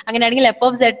സെഡ്. അങ്ങനെയാണെങ്കിൽ എഫ്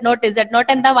ഓഫ് സെഡ്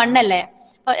നോട്ട് എന്താ? 1 അല്ലേ.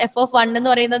 അപ്പൊ എഫ് ഓഫ് 1 എന്ന്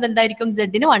പറയുന്നത് എന്തായിരിക്കും?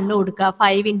 സെഡിന് 1 കൊടുക്കുക.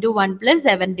 5 into 1 +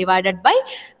 7 divided by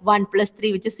 1 +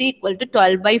 3 which is equal to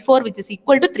 12/4 which is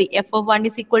equal to 3. F of 1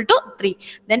 is equal to 3.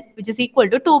 Then which is equal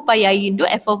to 2πi into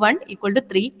F of 1 equal to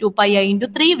 3. 2πi into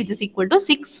 3 which is equal to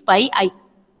 6πi.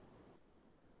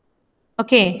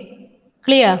 Okay,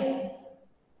 clear?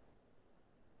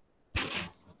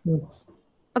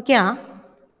 ഓക്കെയാ?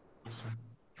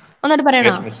 ഒന്നോട്ട്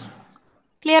പറയണോ?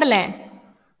 Clear അല്ലേ?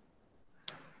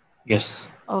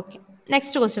 Okay,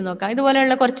 next question നോക്കാം.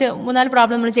 ഇതുപോലെയുള്ള കുറച്ച് 3-4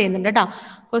 problem നമ്മൾ ചെയ്യുന്നുണ്ട് കേട്ടോ.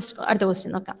 അടുത്ത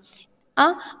question നോക്കാം.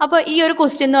 അപ്പൊ ഈ ഒരു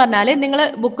ക്വസ്റ്റ്യൻ എന്ന് പറഞ്ഞാല് നിങ്ങൾ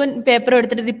ബുക്കും പേപ്പറും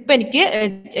എടുത്തിട്ട് ഇപ്പൊ എനിക്ക്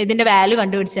ഇതിന്റെ വാല്യൂ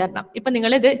കണ്ടുപിടിച്ച് തരണം. ഇപ്പൊ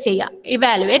നിങ്ങൾ ഇത് ചെയ്യാം.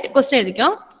 ഇവാലുവേറ്റ് ക്വസ്റ്റ്യൻ എഴുതിക്കോ.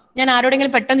 ഞാൻ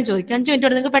ആരോടെങ്കിലും പെട്ടെന്ന് ചോദിക്കും. 5 മിനിറ്റ്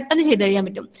കൊണ്ട് നിങ്ങൾക്ക് പെട്ടെന്ന് ചെയ്ത് കഴിയാൻ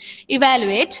പറ്റും.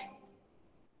 ഇവാലുവേറ്റ്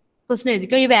ക്വസ്റ്റ്യൻ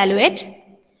എഴുതിക്കോ. Evaluate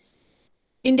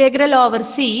integral over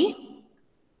C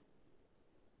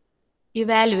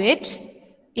evaluate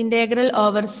integral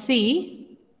over C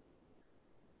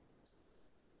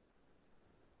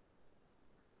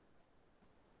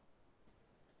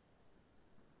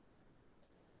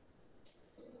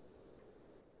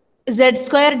z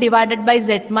square divided by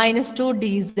z minus 2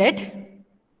 dz.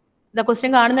 The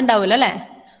question കാണുന്നുണ്ടാവുമല്ലോ അല്ലെ.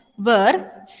 Where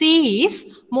c is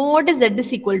mode z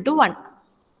is equal to 1.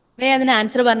 അതിന്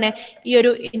ആൻസർ പറഞ്ഞേ. ഈ ഒരു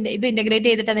ഇത് ഇന്റഗ്രേറ്റ്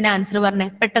ചെയ്തിട്ട് അതിന് ആൻസർ പറഞ്ഞേ,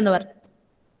 പെട്ടെന്ന് പറഞ്ഞു.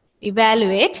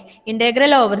 Evaluate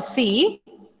integral over C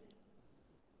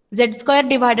z square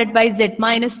divided by z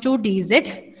minus 2 dz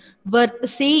where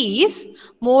c is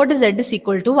mode z is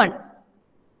equal to 1.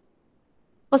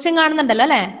 Question കാണുന്നുണ്ടല്ലോ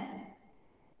അല്ലെ.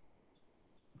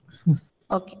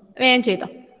 ഓക്കെ, വേഗം ചെയ്തോ.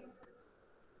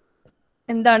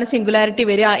 എന്താണ് സിംഗുലാരിറ്റി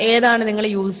വരിക? ഏതാണ് നിങ്ങൾ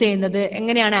യൂസ് ചെയ്യുന്നത്?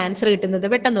 എങ്ങനെയാണ് ആൻസർ കിട്ടുന്നത്?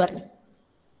 പെട്ടെന്ന് പറഞ്ഞു.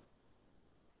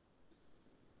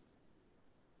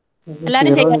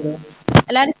 എല്ലാരും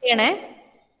ചെയ്യണേ.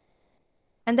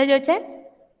 എന്താ ചോദിച്ചേ?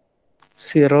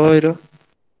 0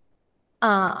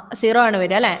 ആണ്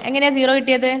വരിക അല്ലെ. എങ്ങനെയാ 0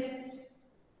 കിട്ടിയത്?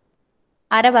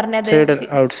 ആരാ പറഞ്ഞത്?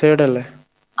 ഔട്ട്സൈഡ് അല്ലേ?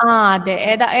 അതെ.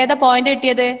 ഏതാ പോയിന്റ്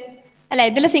കിട്ടിയത്? അല്ലെ,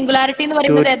 ഇതില് സിംഗുലാരിറ്റി എന്ന്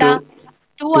പറയുന്നത് ഏതാ?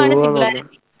 2 ആണ്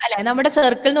സിംഗുലാരിറ്റി അല്ലെ. നമ്മുടെ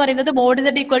സർക്കിൾ എന്ന് പറയുന്നത് മോഡ് z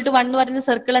ഈക്വൽ ടു 1 എന്ന് പറയുന്ന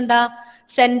സർക്കിൾ എന്താ?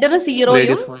 സെന്റർ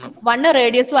 0യും 1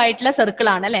 റേഡിയസും ആയിട്ടുള്ള സർക്കിൾ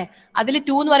ആണ് അല്ലെ. അതിൽ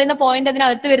 2 എന്ന് പറയുന്ന പോയിന്റ്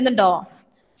അതിനകത്ത് വരുന്നുണ്ടോ?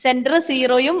 സെന്റർ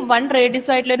 0യും 1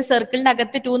 റേഡിയസും ആയിട്ടുള്ള ഒരു സർക്കിളിന്റെ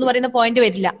അകത്ത് 2 എന്ന് പറയുന്ന പോയിന്റ്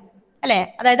വരില്ല അല്ലെ?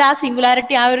 അതായത് ആ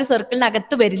സിംഗുലാരിറ്റി ആ ഒരു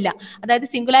സർക്കിളിനകത്ത് വരില്ല. അതായത്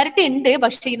സിംഗുലാരിറ്റി ഉണ്ട്,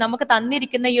 പക്ഷെ നമുക്ക്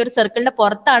തന്നിരിക്കുന്ന ഈ ഒരു സർക്കിളിന്റെ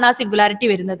പുറത്താണ് ആ സിംഗുലാരിറ്റി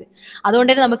വരുന്നത്.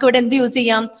 അതുകൊണ്ട് തന്നെ നമുക്ക് ഇവിടെ എന്ത് യൂസ്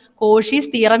ചെയ്യാം? കോഷീസ്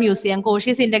തിയറം യൂസ് ചെയ്യാം,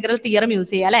 കോഷീസ് ഇന്റഗ്രൽ തിയറം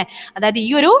യൂസ് ചെയ്യാം അല്ലെ? അതായത് ഈ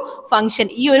ഒരു ഫംഗ്ഷൻ,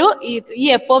 ഈ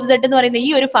എഫ് ഓഫ് സെഡ് എന്ന് പറയുന്ന ഈ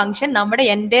ഒരു ഫംഗ്ഷൻ നമ്മുടെ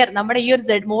ഈ ഒരു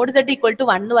Z mode Z equal to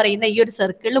 1 എന്ന് പറയുന്ന ഈ ഒരു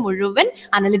സർക്കിളിൽ മുഴുവൻ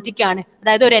അനലിറ്റിക് ആണ്.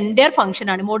 അതായത് ഒരു എൻറ്റയർ ഫംഗ്ഷൻ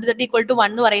ആണ്. മോഡ് സെഡ് ഈക്വൽ ടു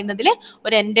 1 എന്ന് പറയുന്നതിൽ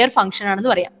ഒരു എൻറ്റയർ ഫംഗ്ഷൻ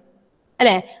ആണെന്ന് പറയാം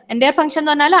അല്ലെ? എൻറ്റയർ ഫംഗ്ഷൻ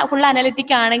എന്ന് പറഞ്ഞാൽ ഫുൾ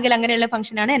അനലിറ്റിക് ആണെങ്കിൽ അങ്ങനെയുള്ള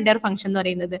ഫംഗ്ഷൻ ആണ് എൻറ്റയർ ഫംഗ്ഷൻ എന്ന്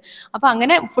പറയുന്നത്. അപ്പൊ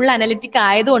അങ്ങനെ ഫുൾ അനലിറ്റിക്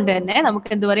ആയതുകൊണ്ട് തന്നെ നമുക്ക്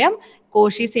എന്ത് പറയാം?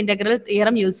 കോഷീസ് ഇന്റഗ്രൽ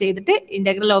തിയറം യൂസ് ചെയ്തിട്ട്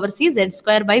integral over C Z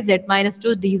square by Z minus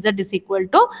 2 D Z is equal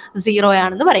to 0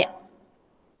 ആണെന്ന് പറയാം.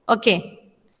 ഓക്കെ,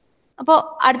 അപ്പോ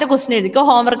അടുത്ത ക്വസ്റ്റ്യൻ എഴുതിക്കോ,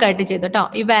 ഹോംവർക്ക് ആയിട്ട് ചെയ്തു കേട്ടോ.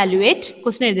 Evaluate,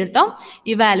 question എഴുതിയെടുത്തോ.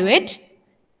 Evaluate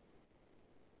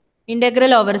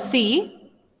integral over C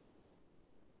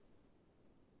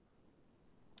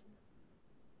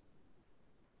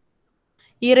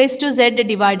e raised to z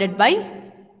divided by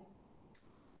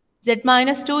z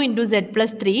minus 2 into z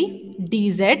plus 3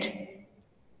 dz.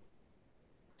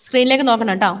 സ്ക്രീനിലേക്ക്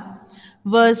നോക്കണം കേട്ടോ.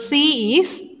 where c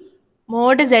is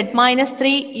mod z minus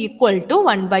 3 equal to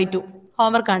 1/2.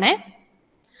 Homework ആണേ.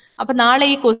 അപ്പൊ നാളെ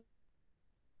ഈ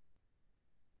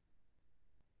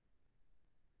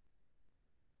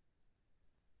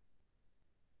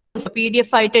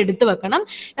PDF ആയിട്ട് എടുത്തു വെക്കണം.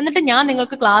 എന്നിട്ട് ഞാൻ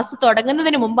നിങ്ങൾക്ക് ക്ലാസ്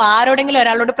തുടങ്ങുന്നതിന് മുമ്പ് ആരോടെങ്കിലും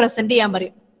ഒരാളോട് പ്രസന്റ് ചെയ്യാൻ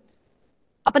പറയും.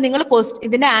 അപ്പൊ നിങ്ങൾ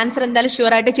ഇതിന്റെ ആൻസർ എന്തായാലും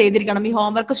ഷുവർ ആയിട്ട് ചെയ്തിരിക്കണം. ഈ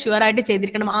ഹോംവർക്ക് ഷുവർ ആയിട്ട്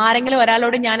ചെയ്തിരിക്കണം. ആരെങ്കിലും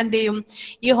ഒരാളോട് ഞാൻ എന്ത് ചെയ്യും?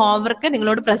 ഈ ഹോംവർക്ക്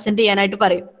നിങ്ങളോട് പ്രസന്റ് ചെയ്യാനായിട്ട്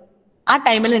പറയും. ആ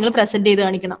ടൈമിൽ നിങ്ങൾ പ്രസന്റ് ചെയ്ത്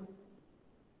കാണിക്കണം.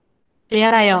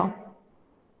 ക്ലിയർ ആയോ?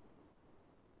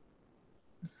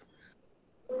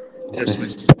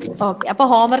 ഓക്കെ, അപ്പൊ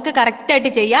ഹോംവർക്ക് കറക്റ്റ് ആയിട്ട്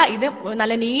ചെയ്യുക. ഇത്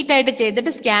നല്ല നീറ്റ് ആയിട്ട്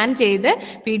ചെയ്തിട്ട് സ്കാൻ ചെയ്ത്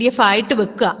PDF ആയിട്ട്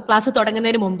വെക്കുക ക്ലാസ്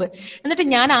തുടങ്ങുന്നതിന് മുമ്പ്. എന്നിട്ട്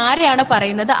ഞാൻ ആരെയാണ്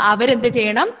പറയുന്നത് അവരെന്ത്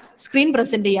ചെയ്യണം? സ്ക്രീൻ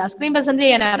പ്രസന്റ് ചെയ്യുക. സ്ക്രീൻ പ്രസന്റ്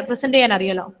ചെയ്യാൻ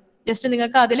അറിയാലോ. ജസ്റ്റ്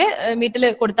നിങ്ങൾക്ക് അതിൽ മീറ്റിൽ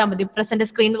കൊടുത്താൽ മതി. പ്രസന്റ്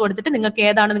സ്ക്രീൻ കൊടുത്തിട്ട് നിങ്ങൾക്ക്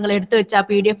ഏതാണ് നിങ്ങൾ എടുത്തു വെച്ച ആ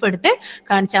PDF എടുത്ത്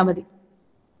കാണിച്ചാൽ മതി.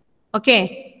 ഓക്കെ,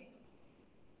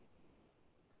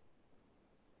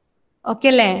 ഓക്കെ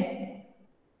അല്ലേ?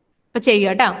 അപ്പൊ ചെയ്യുക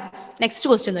കേട്ടോ. നെക്സ്റ്റ്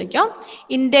ക്വസ്റ്റ്യൻ നോക്കിയോ.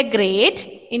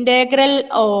 Integral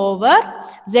over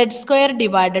z square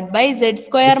divided by z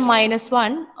square minus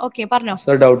 1. Okay, പറഞ്ഞോ.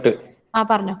 ഡൗട്ട്.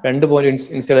 പറഞ്ഞോ. 2 പോയിന്റ്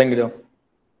ഇൻസൈഡ് ആംഗിലോ?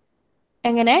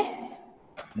 എങ്ങനെ?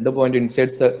 2 പോയിന്റ്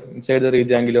ഇൻസൈഡ് ദ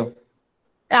റീജിയൻ ആംഗിലോ?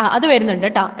 അത് വരുന്നുണ്ട്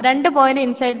കേട്ടോ. 2 പോയിന്റ്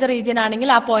ഇൻസൈഡ് ദ റീജിയൻ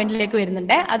ആണെങ്കിൽ ആ പോയിന്റിലേക്ക്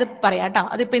വരുന്നുണ്ട്. അത് പറയാം കേട്ടോ.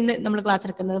 അതിപ്പോ ഇന്ന് നമ്മൾ ക്ലാസ്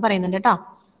എടുക്കുന്നത് പറയുന്നുണ്ട് കേട്ടോ.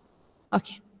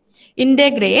 Okay,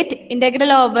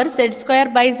 integral over z square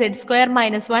by z square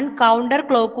minus 1 counter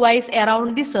clock vice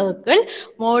around the circle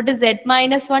mode z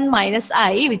minus 1 minus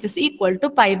i which is equal to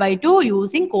π/2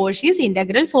 using Cauchy's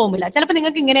integral formula. ചിലപ്പോൾ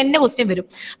നിങ്ങൾക്ക് ഇങ്ങനെ തന്നെ ക്വസ്റ്റ്യൻ വരും.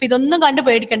 അപ്പൊ ഇതൊന്നും കണ്ടു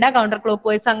പേടിക്കേണ്ട. കൗണ്ടർ ക്ലോക്ക്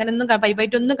വൈസ് അങ്ങനെയൊന്നും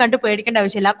π/2 ഒന്നും കണ്ടു പേടിക്കേണ്ട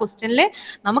ആവശ്യമില്ല. ആ ക്വസ്റ്റ്യനിൽ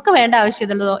നമുക്ക് വേണ്ട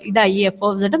ആവശ്യമുള്ളതോ ഇതാ ഈ എഫ്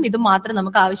ഓഫ് സെഡും ഇതും മാത്രമേ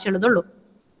നമുക്ക് ആവശ്യമുള്ളതുള്ളൂ.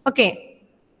 ഓക്കെ,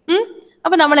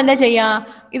 അപ്പൊ നമ്മൾ എന്താ ചെയ്യാ?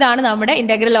 ഇതാണ് നമ്മുടെ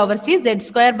integral over C Z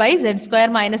square by Z square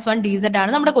minus 1 D Z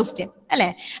ആണ് നമ്മുടെ ക്വസ്റ്റ്യൻ അല്ലെ?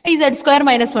 ഈ സെഡ് സ്ക്വയർ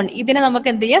മൈനസ് 1 ഇതിനെ നമുക്ക്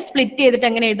എന്ത് ചെയ്യാം? സ്പ്ലിറ്റ് ചെയ്തിട്ട്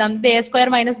എങ്ങനെ എഴുതാം? ഇത് A square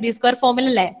minus B square ഫോമിൽ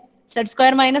അല്ലേ? സെഡ്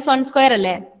സ്ക്വയർ മൈനസ് 1 സ്ക്വയർ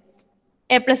അല്ലേ?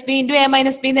 A plus B into A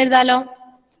minus B എന്ന് എഴുതാലോ.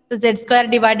 Z square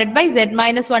divided by Z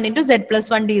minus 1 into Z plus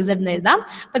 1 D Z എന്ന് എഴുതാം.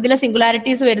 അപ്പൊ ഇതിലെ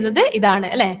സിംഗുലാരിറ്റീസ് വരുന്നത് ഇതാണ്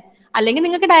അല്ലെ? അല്ലെങ്കിൽ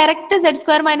നിങ്ങൾക്ക് direct Z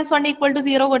square minus 1 equal to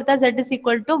 0 കൊടുത്താൽ z is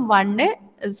equal to 1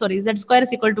 z square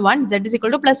is equal to 1 z is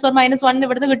equal two plus or minus 1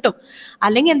 ഇവിടുന്ന് കിട്ടും.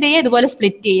 അല്ലെങ്കിൽ എന്ത് ചെയ്യുക? ഇതുപോലെ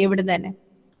സ്പ്ലിറ്റ് ചെയ്യുക ഇവിടുന്ന് തന്നെ.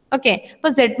 ഓക്കെ, അപ്പൊ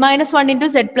z minus 1 into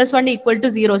Z plus 1 equal to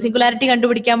 0 singularity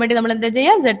കണ്ടുപിടിക്കാൻ വേണ്ടി നമ്മൾ എന്താ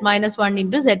ചെയ്യുക? z minus 1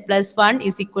 into Z plus 1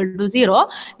 is equal to 0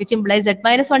 which implies z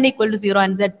minus 1 equal to 0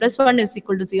 and z plus 1 is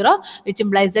equal to 0 which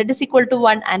implies z is equal to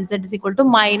 1 and z is equal to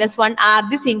minus 1 are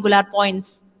the singular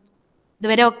points.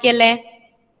 ഇതുവരെ okay അല്ലേ?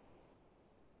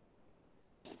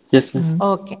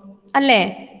 Okay അല്ലേ?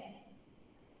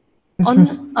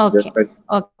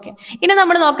 Okay, ഇനി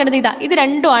നമ്മൾ നോക്കേണ്ടത് ഇതാ. ഇത്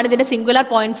രണ്ടുമാണ് ഇതിന്റെ സിംഗുലാർ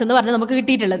പോയിന്റ്സ് എന്ന് പറഞ്ഞ് നമുക്ക്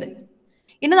കിട്ടിയിട്ടുള്ളത്.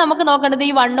 ഇനി നമുക്ക് നോക്കേണ്ടത് ഈ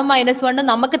 1ഉം മൈനസ് 1ഉം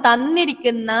നമുക്ക്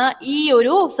തന്നിരിക്കുന്ന ഈ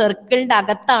ഒരു സർക്കിളിന്റെ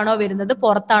അകത്താണോ വരുന്നത്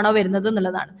പുറത്താണോ വരുന്നത്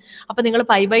എന്നുള്ളതാണ്. അപ്പൊ നിങ്ങൾ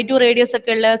π/2 റേഡിയസ്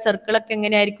ഒക്കെ ഉള്ള സർക്കിളൊക്കെ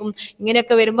എങ്ങനെയായിരിക്കും?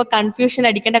 ഇങ്ങനെയൊക്കെ വരുമ്പോൾ കൺഫ്യൂഷൻ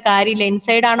അടിക്കേണ്ട കാര്യമില്ല.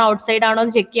 ഇൻസൈഡ് ആണോ ഔട്ട്സൈഡ് ആണോ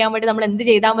എന്ന് ചെക്ക് ചെയ്യാൻ വേണ്ടി നമ്മൾ എന്ത്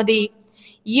ചെയ്താൽ മതി?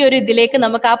 ഈ ഒരു ഇതിലേക്ക്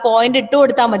നമുക്ക് ആ പോയിന്റ് ഇട്ട്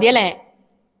കൊടുത്താൽ മതി അല്ലെ?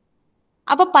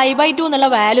 അപ്പൊ π/2 എന്നുള്ള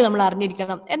വാല്യൂ നമ്മൾ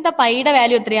അറിഞ്ഞിരിക്കണം. എന്താ പൈയുടെ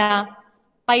വാല്യൂ? എത്രയാ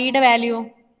പൈയുടെ വാല്യൂ?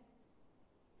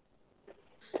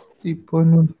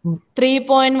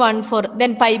 3.14.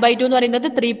 ദെൻ π/2 എന്ന് പറയുന്നത്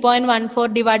 3.14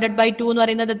 ഡിവൈഡഡ് ബൈ 2 എന്ന്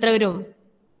പറയുന്നത് എത്ര വരും?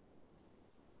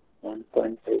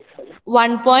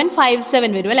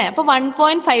 1.57 വരും അല്ലെ? അപ്പൊ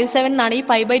 1.57 എന്നാണ്. ഈ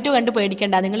π/2 കണ്ട്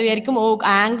പേടിക്കേണ്ട. നിങ്ങൾ വിചാരിക്കും ഓ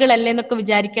ആംഗിൾ അല്ലേ എന്നൊക്കെ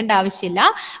വിചാരിക്കേണ്ട ആവശ്യമില്ല.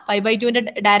 π/2ന്റെ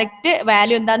ഡയറക്റ്റ്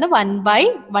വാല്യൂ എന്താന്ന്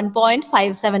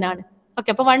 1/1.57 ആണ്.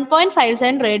 ഓക്കെ, അപ്പൊ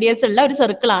 1.57 റേഡിയസ് ഉള്ള ഒരു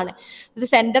സർക്കിൾ ആണ് ഇത്.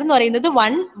 സെന്റർ എന്ന് പറയുന്നത്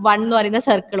 1 എന്ന് പറയുന്ന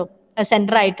സർക്കിളും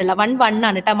സെന്റർ ആയിട്ടുള്ള 1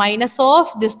 ആണ് കേട്ടോ. മൈനസ്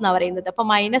ഓഫ് ദിസ് എന്ന് പറയുന്നത്. അപ്പൊ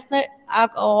മൈനസ്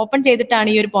ഓപ്പൺ ചെയ്തിട്ടാണ്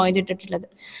ഈ ഒരു പോയിന്റ് ഇട്ടിട്ടുള്ളത്.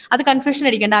 അത് കൺഫ്യൂഷൻ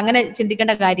അടിക്കേണ്ട, അങ്ങനെ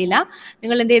ചിന്തിക്കേണ്ട കാര്യമില്ല.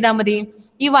 നിങ്ങൾ എന്ത് ചെയ്താൽ മതി,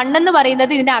 ഈ 1 എന്ന്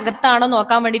പറയുന്നത് ഇതിന്റെ അകത്താണോ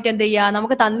നോക്കാൻ വേണ്ടിയിട്ട് എന്ത് ചെയ്യുക,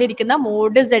 നമുക്ക് തന്നിരിക്കുന്ന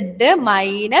mode Z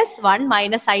minus 1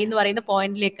 minus I എന്ന് പറയുന്ന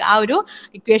പോയിന്റിലേക്ക്, ആ ഒരു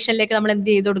ഇക്വേഷനിലേക്ക് നമ്മൾ എന്ത്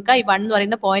ചെയ്ത് കൊടുക്കുക, ഈ 1 എന്ന്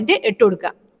പറയുന്ന പോയിന്റ് ഇട്ട്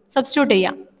കൊടുക്കുക, സബ്സ്റ്റിറ്റ്യൂട്ട്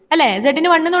ചെയ്യാം അല്ലെ.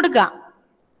 Z-ന് 1 എന്ന് കൊടുക്കുക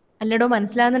അല്ലടോ,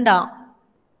 മനസ്സിലാകുന്നുണ്ടോ?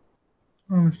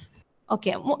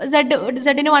 ഓക്കെ,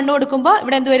 Z-ന് 1 കൊടുക്കുമ്പോ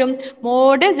ഇവിടെ എന്ത് വരും,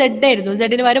 മോഡ് Z ആയിരുന്നു,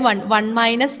 Z-ന് വരും 1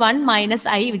 minus 1 minus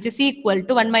I which is equal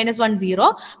to 1 minus 1 0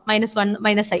 minus 1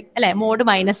 minus I അല്ലെ. Mode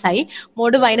minus I,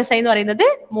 mode minus I എന്ന് പറയുന്നത്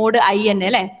മോഡ് I തന്നെ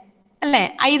അല്ലെ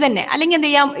I തന്നെ. അല്ലെങ്കിൽ എന്ത്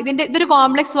ചെയ്യാം, ഇതൊരു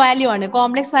കോംപ്ലക്സ് വാല്യൂ ആണ്.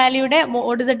 കോംപ്ലക്സ് വാല്യൂടെ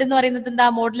മോഡ് Z എന്ന് പറയുന്നത് എന്താ,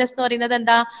 മോഡുലസ് എന്ന് പറയുന്നത്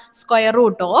എന്താ, square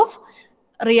root of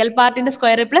real പാർട്ടിന്റെ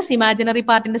square plus imaginary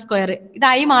പാർട്ടിന്റെ square. ഇത്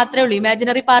I മാത്രമേ ഉള്ളൂ,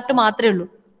 ഇമാജിനറി പാർട്ട് മാത്രമേ ഉള്ളൂ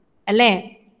അല്ലേ,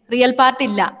 റിയൽ പാർട്ട്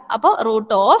ഇല്ല. അപ്പൊ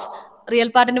റൂട്ട് ഓഫ് റിയൽ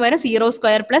പാർട്ടിന് വരെ 0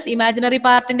 സ്ക്വയർ പ്ലസ് ഇമാജിനറി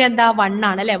പാർട്ടിന്റെ എന്താ 1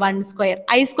 ആണ് അല്ലെ, 1 സ്ക്വയർ.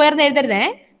 I സ്ക്വയർ എന്ന് എഴുതരുതേ,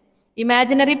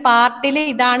 ഇമാജിനറി പാർട്ടിൽ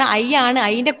ഇതാണ് I ആണ്,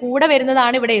 അതിന്റെ കൂടെ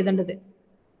വരുന്നതാണ് ഇവിടെ എഴുതേണ്ടത്.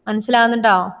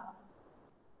 മനസ്സിലാവുന്നുണ്ടോ?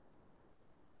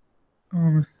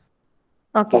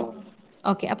 ഓക്കെ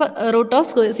ഓക്കെ, അപ്പൊ root of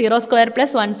 0 square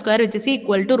plus 1 square which is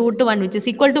equal to root 1 which is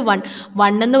equal to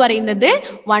 1 എന്ന് പറയുന്നത്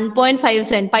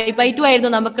 1.57 π/2 ആയിരുന്നു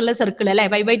നമുക്കുള്ള സർക്കിൾ അല്ലെ,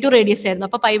 π/2 റേഡിയസ് ആയിരുന്നു.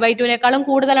 അപ്പൊ π/2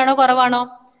 കൂടുതലാണോ കുറവാണോ,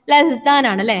 ലെസ് ദാൻ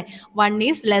ആണ് അല്ലെ. 1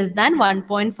 ഈസ് ലെസ് ദാൻ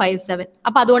 1.57.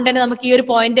 അപ്പൊ അതുകൊണ്ട് തന്നെ നമുക്ക് ഈ ഒരു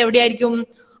പോയിന്റ് എവിടെയായിരിക്കും,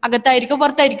 അകത്തായിരിക്കോ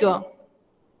പുറത്തായിരിക്കോ,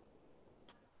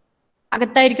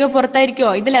 അകത്തായിരിക്കോ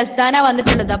പുറത്തായിരിക്കോ, ഇത് ലെസ് ദാനാ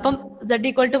വന്നിട്ടുള്ളത്. അപ്പം Z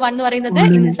ഈക്വൽ ടു 1 എന്ന് പറയുന്നത്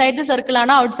ഇൻസൈഡ് ദി സർക്കിൾ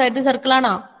ആണോ ഔട്ട്സൈഡ് ദി സർക്കിൾ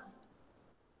ആണോ,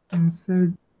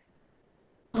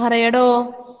 പറയടോ.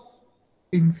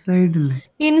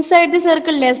 Inside the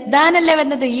circle, less than അല്ലേ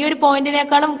വന്നത്, ഈ ഒരു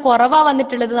പോയിന്റിനേക്കാളും കുറവാ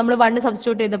വന്നിട്ടുള്ളത് നമ്മൾ 1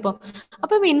 സബ്സ്റ്റിറ്റ്യൂട്ട് ചെയ്തപ്പോ.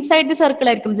 അപ്പം ഇൻസൈഡ് ദി സർക്കിൾ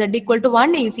ആയിരിക്കും. Z equal to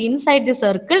 1 is inside the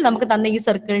circle, നമുക്ക് തന്ന ഈ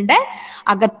സർക്കിളിന്റെ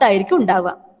അകത്തായിരിക്കും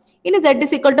ഉണ്ടാവുക. ഇനി Z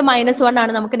ഇസ് ഈക്വൽ ടു -1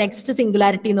 ആണ് നമുക്ക് നെക്സ്റ്റ്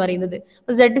സിംഗുലാരിറ്റി എന്ന് പറയുന്നത്.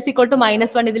 Z ഇസ് ഈക്വൽ ടു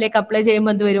 -1 ഇതിലേക്ക് അപ്ലൈ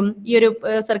ചെയ്യുമ്പോൾ എന്ത് വരും, ഈ ഒരു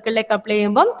സർക്കിളിലേക്ക് അപ്ലൈ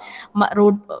ചെയ്യുമ്പോൾ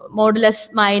modulus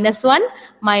 -1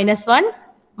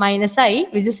 minus I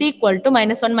which is equal to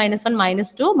 -1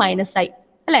 -2 -I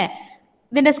അല്ലെ.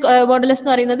 ഇതിന്റെ മോഡുലസ്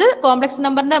എന്ന് പറയുന്നത് കോംപ്ലക്സ്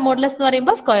നമ്പറിന്റെ മോഡുലസ് എന്ന്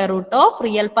പറയുമ്പോൾ square root of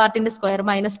real പാർട്ടിന്റെ square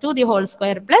 -2 the whole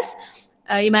square plus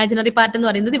imaginary part എന്ന്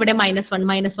പറയുന്നത് ഇവിടെ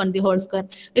 -1 the whole square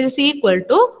which is equal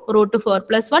to root 4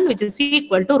 + 1 which is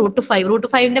equal to root 5. Root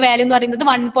 5ന്റെ value എന്ന് പറയുന്നത്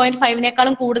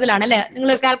 1.5നേക്കാളും കൂടുതലാണ് അല്ലെ. നിങ്ങൾ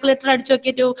കാൽക്കുലേറ്റർ അടിച്ചു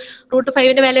നോക്കിയിട്ട് റൂട്ട്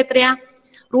 5ന്റെ വാല്യൂ എത്രയാ,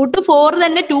 റൂട്ട് 4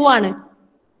 തന്നെ 2 ആണ്.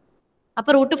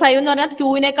 അപ്പൊ റൂട്ട് 5 എന്ന് പറഞ്ഞാൽ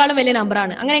 2നേക്കാളും വലിയ നമ്പർ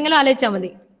ആണ്. അങ്ങനെ എങ്കിലും ആലോചിച്ചാൽ മതി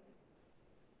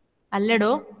അല്ലടോ.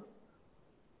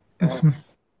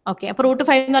 ഓക്കെ, അപ്പൊ റൂട്ട്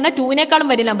 5 എന്ന് പറഞ്ഞാൽ 2നേക്കാളും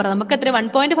വലിയ നമ്പർ. നമുക്ക് എത്ര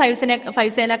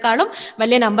 1.57നേക്കാളും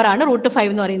വലിയ നമ്പർ ആണ് റൂട്ട്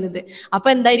 5 എന്ന് പറയുന്നത്. അപ്പൊ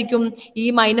എന്തായിരിക്കും, ഈ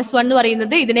 -1 എന്ന്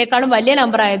പറയുന്നത് ഇതിനേക്കാളും വലിയ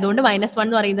നമ്പർ ആയതുകൊണ്ട് -1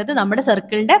 എന്ന് പറയുന്നത് നമ്മുടെ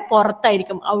സർക്കിളിന്റെ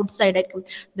പുറത്തായിരിക്കും, ഔട്ട്സൈഡ് ആയിരിക്കും.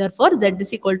 Therefore Z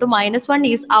is equal to -1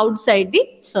 is outside the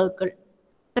circle.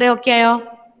 ഇത്ര ഓക്കെ ആയോ?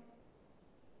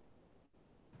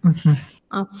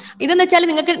 ഇതെന്ന് വെച്ചാൽ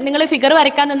നിങ്ങൾ ഫിഗർ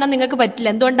വരയ്ക്കാൻ നിന്നാൽ നിങ്ങൾക്ക് പറ്റില്ല.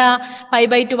 എന്തുകൊണ്ടാ,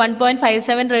 π/2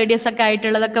 1.57 റേഡിയസ് ഒക്കെ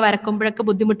ആയിട്ടുള്ളതൊക്കെ വരക്കുമ്പോഴൊക്കെ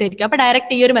ബുദ്ധിമുട്ടായിരിക്കും. അപ്പൊ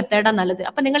ഡയറക്റ്റ് ഈ ഒരു മെത്തേഡാണ് നല്ലത്.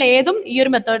 അപ്പൊ നിങ്ങൾ ഏതും ഈ ഒരു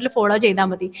മെത്തേഡിൽ ഫോളോ ചെയ്താൽ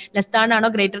മതി. ലെസ് ദാൻ ആണോ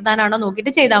ഗ്രേറ്റർ ദാൻ ആണോ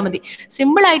നോക്കിയിട്ട് ചെയ്താൽ മതി.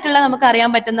 സിമ്പിൾ ആയിട്ടുള്ള നമുക്ക്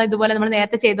അറിയാൻ പറ്റുന്ന ഇതുപോലെ നമ്മൾ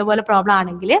നേരത്തെ ചെയ്ത പോലെ പ്രോബ്ലം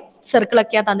ആണെങ്കിൽ, സർക്കിൾ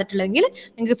ഒക്കെയാ തന്നിട്ടുള്ളെങ്കിൽ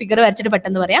നിങ്ങൾക്ക് ഫിഗർ വരച്ചിട്ട്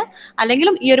പെട്ടെന്ന് പറയാം.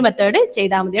 അല്ലെങ്കിലും ഈ ഒരു മെത്തേഡ്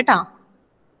ചെയ്താൽ മതി കേട്ടോ.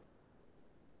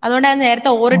 അതുകൊണ്ടാണ്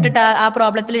നേരത്തെ ഓറിട്ടിട്ട് ആ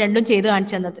പ്രോബ്ലത്തിൽ രണ്ടും ചെയ്ത്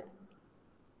കാണിച്ചു തന്നത്.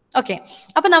 ഓക്കെ,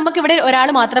 അപ്പൊ നമുക്ക് ഇവിടെ ഒരാൾ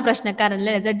മാത്രം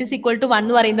പ്രശ്നക്കാരനല്ലേ. Z is equal to 1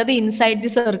 എന്ന് പറയുന്നത് ഇൻസൈഡ് ദി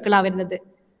സർക്കിൾ ആ വരുന്നത്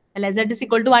അല്ലെ. Z is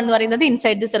equal to 1 എന്ന് പറയുന്നത്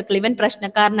ഇൻസൈഡ് ദി സർക്കിൾ. ഇവൻ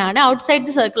പ്രശ്നക്കാരനാണ്, ഔട്ട്സൈഡ്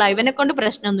ദി സർക്കിൾ ഇവനെ കൊണ്ട്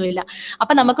പ്രശ്നമൊന്നുമില്ല.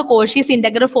 അപ്പൊ നമുക്ക് കോഷീസ്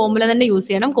ഇന്റഗ്രൽ ഫോർമുല തന്നെ യൂസ്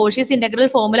ചെയ്യണം. കോഷീസ് ഇന്റഗ്രൽ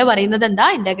ഫോർമുല പറയുന്നത് എന്താ,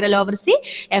 integral over C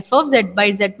f of z by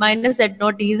z minus z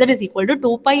naught dz is equal to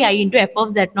 2πi into f of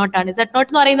z naught ആണ്. Z naught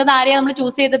എന്ന് പറയുന്നത് ആരെയാണ് നമ്മൾ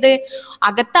ചൂസ് ചെയ്തത്,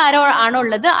 അകത്ത് ആരോ ആണോ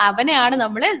ഉള്ളത് അവനെയാണ്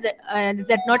നമ്മൾ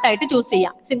z naught ആയിട്ട് ചൂസ്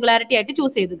ചെയ്യാം, സിംഗുലാരിറ്റി ആയിട്ട്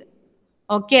ചൂസ് ചെയ്തത്.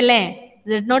 ഓക്കെ അല്ലേ.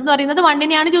 Z naught എന്ന് പറയുന്നത്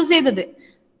 1നെയാണ് ചൂസ് ചെയ്തത്.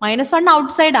 -1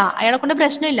 ഔട്ട്സൈഡാ, അയാളെ കൊണ്ട്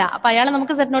പ്രശ്നമില്ല. അപ്പൊ അയാളെ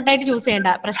നമുക്ക് Z naught ആയിട്ട് ചൂസ്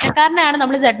ചെയ്യണ്ട. പ്രശ്നക്കാരനെയാണ്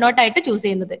നമ്മൾ Z naught ആയിട്ട് ചൂസ്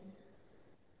ചെയ്യുന്നത്.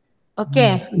 ഓക്കെ,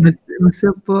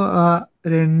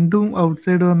 രണ്ടും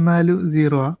ഔട്ട്സൈഡ് വന്നാലും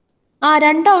 0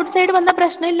 രണ്ടും ഔട്ട്സൈഡ് വന്ന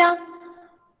പ്രശ്നമില്ല.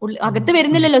 അകത്ത്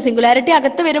വരുന്നില്ലല്ലോ, സിംഗുലാരിറ്റി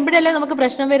അകത്ത് വരുമ്പോഴല്ലേ നമുക്ക്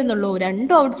പ്രശ്നം വരുന്നുള്ളൂ.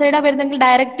 രണ്ടും ഔട്ട്സൈഡാ വരുന്നെങ്കിൽ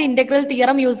ഡയറക്റ്റ് ഇന്റഗ്രൽ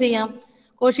തിയറം യൂസ് ചെയ്യാം.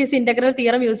 കോഷീസ് ഇന്റഗ്രൽ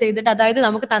തിയറം യൂസ് ചെയ്തിട്ട്, അതായത്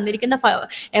നമുക്ക് തന്നിരിക്കുന്ന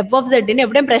f of z ന്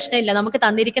എവിടെയും പ്രശ്നമില്ല. നമുക്ക്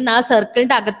തന്നിരിക്കുന്ന ആ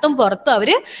സർക്കിളിന്റെ അകത്തും പുറത്തും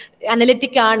അവര്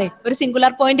അനലിറ്റിക് ആണ്, ഒരു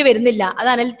സിംഗുലാർ പോയിന്റ് വരുന്നില്ല. അത്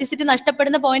അനലിറ്റിസിറ്റി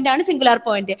നഷ്ടപ്പെടുന്ന പോയിന്റ് ആണ് സിംഗുലാർ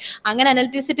പോയിന്റ്. അങ്ങനെ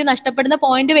അനലിറ്റിസിറ്റി നഷ്ടപ്പെടുന്ന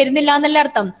പോയിന്റ് വരുന്നില്ല എന്നല്ല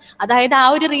അർത്ഥം. അതായത് ആ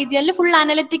ഒരു റീജിയനിൽ ഫുൾ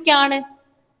അനലിറ്റിക് ആണ്.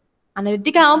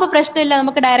 അനലിറ്റിക് ആവുമ്പോൾ പ്രശ്നമില്ല,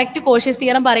 നമുക്ക് ഡയറക്റ്റ് കോഷ്യസ്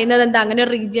തിയറം പറയുന്നത് എന്താ, അങ്ങനെ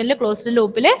ഒരു റീജിയനിൽ ക്ലോസ്ഡ്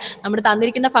ലൂപ്പിൽ നമ്മൾ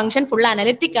തന്നിരിക്കുന്ന ഫംഗ്ഷൻ ഫുൾ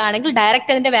അനലിറ്റിക് ആണെങ്കിൽ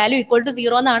ഡയറക്റ്റ് അതിന്റെ വാല്യൂ ഈക്വൽ ടു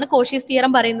 0 എന്നാണ് കോഷ്യസ്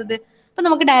തിയറം പറയുന്നത്. അപ്പൊ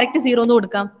നമുക്ക് ഡയറക്റ്റ് 0 എന്ന്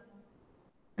കൊടുക്കാം.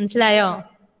 മനസ്സിലായോ?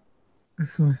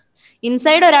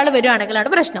 ഇൻസൈഡ് ഒരാൾ വരുവാണെങ്കിലാണ്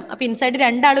പ്രശ്നം. അപ്പൊ ഇൻസൈഡ്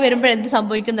രണ്ടാൾ വരുമ്പോൾ എന്ത്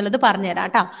സംഭവിക്കും എന്നുള്ളത് പറഞ്ഞുതരാം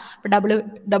കേട്ടോ. അപ്പൊ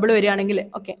ഡബിൾ വരികയാണെങ്കിൽ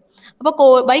ഓക്കെ. അപ്പൊ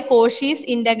ബൈ കോഷീസ്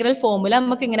ഇന്റഗ്രൽ ഫോർമുല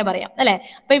നമുക്ക് ഇങ്ങനെ പറയാം അല്ലെ.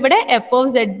 അപ്പൊ ഇവിടെ F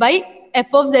of Z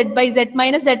by Z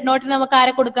minus Z നോട്ടിന് നമുക്ക്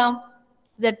ആരെ കൊടുക്കാം?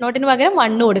 സെഡ് നോട്ടിന് പകരം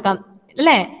 1 കൊടുക്കാം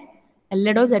അല്ലേ?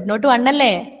 അല്ലടോ, സെഡ് നോട്ട് 1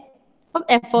 അല്ലേ? അപ്പം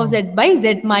F of Z by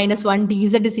Z minus 1 D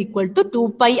Z is equal to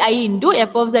 2πi into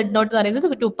F of Z not എന്ന് പറയുന്നത്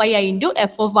 2πi ഇൻറ്റു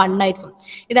എഫ് ഓഫ് 1 ആയിരിക്കും.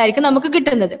 ഇതായിരിക്കും നമുക്ക്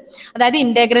കിട്ടുന്നത്. അതായത്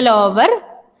integral over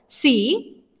C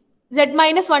Z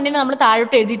minus 1 നമ്മൾ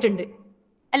താഴോട്ട് എഴുതിയിട്ടുണ്ട്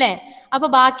അല്ലെ. അപ്പൊ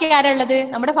ബാക്കി ആരാ ഉള്ളത്?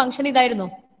 നമ്മുടെ ഫംഗ്ഷൻ ഇതായിരുന്നു,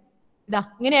 ഇതാ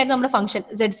ഇങ്ങനെയായിരുന്നു നമ്മുടെ function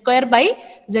Z square by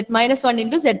Z minus 1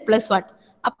 into Z plus 1.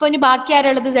 അപ്പൊ ഇനി ബാക്കി ആരാ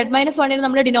ഉള്ളത്? സെഡ് മൈനസ് 1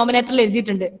 നമ്മൾ ഡിനോമിനേറ്ററിൽ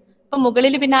എഴുതിയിട്ടുണ്ട്. അപ്പൊ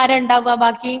മുകളിൽ പിന്നെ ആരാ ഉണ്ടാവുക?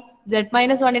 ബാക്കി സെഡ്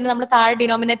മൈനസ് 1 നമ്മൾ താഴെ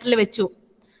ഡിനോമിനേറ്ററിൽ വെച്ചു.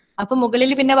 അപ്പൊ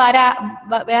മുകളിൽ പിന്നെ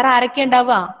വേറെ ആരൊക്കെ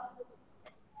ഉണ്ടാവുക?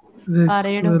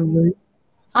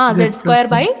 Z square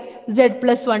by Z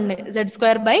plus 1, Z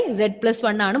square by Z plus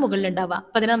 1 ആണ് മുകളിൽ ഉണ്ടാവുക.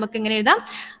 അപ്പൊ അതിനെ നമുക്ക് എങ്ങനെ എഴുതാം?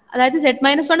 അതായത് സെഡ്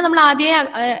മൈനസ് 1 നമ്മൾ ആദ്യം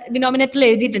ഡിനോമിനേറ്ററിൽ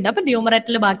എഴുതിയിട്ടുണ്ട്. അപ്പൊ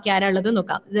ന്യൂമറേറ്ററിൽ ബാക്കി ആരാ ഉള്ളത്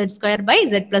നോക്കാം. Z square by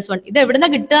Z plus 1. ഇത് എവിടുന്ന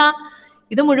കിട്ടുക?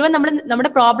 ഇത് മുഴുവൻ നമ്മുടെ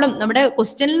പ്രോബ്ലം, നമ്മുടെ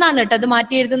ക്വസ്റ്റ്യനിൽ നിന്നാണ് കേട്ടോ അത്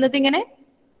മാറ്റി എഴുതുന്നത്. ഇങ്ങനെ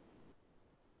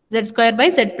Z square by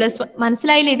Z plus 1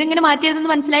 മനസ്സിലായില്ലേ? ഇതിങ്ങനെ മാറ്റി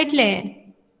എഴുതുന്നത് മനസ്സിലായിട്ടില്ലേ?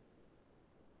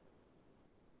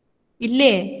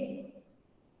 ഇല്ലേ?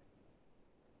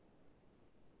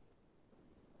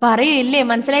 പറയില്ലേ?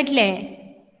 മനസ്സിലായിട്ടില്ലേ?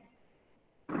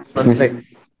 മനസ്സിലായി.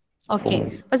 ഓക്കെ.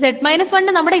 അപ്പൊ സെഡ് മൈനസ്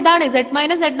 1 നമ്മുടെ ഇതാണ്. സെഡ്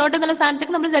മൈനസ് സെഡ് നോട്ട് എന്നുള്ള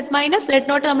സ്ഥാനത്തേക്ക് നമ്മൾ സെഡ് മൈനസ് സെഡ്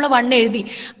നോട്ട് നമ്മൾ 1 എഴുതി.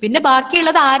 പിന്നെ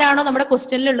ബാക്കിയുള്ളത് ആരാണോ നമ്മുടെ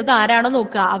ക്വസ്റ്റ്യനിലുള്ളത് ആരാണോ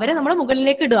നോക്കുക, അവരെ നമ്മൾ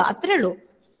മുകളിലേക്ക് ഇടുക, അത്രേ ഉള്ളൂ.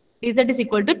 dz is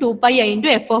equal to 2πi into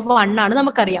f of 1 ആണ്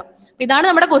നമുക്കറിയാം. ഇതാണ്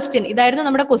നമ്മുടെ ക്വസ്റ്റ്യൻ, ഇതായിരുന്നു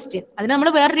നമ്മുടെ ക്വസ്റ്റ്യൻ. അതിന് നമ്മൾ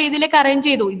വേറെ രീതിയിലേക്ക് അറേഞ്ച്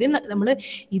ചെയ്തു.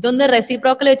 ഇതൊന്ന്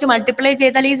റെസിപ്രോക്കൽ വെച്ച് മൾട്ടിപ്ലൈ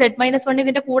ചെയ്താൽ ഈ സെഡ് മൈനസ് 1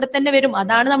 ഇതിന്റെ കൂടെ തന്നെ വരും.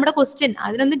 അതാണ് നമ്മുടെ ക്വസ്റ്റ്യൻ.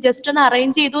 അതിനൊന്ന് ജസ്റ്റ് ഒന്ന്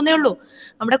അറേഞ്ച് ചെയ്തു എന്നേ ഉള്ളൂ.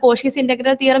 നമ്മുടെ കോഷീസ്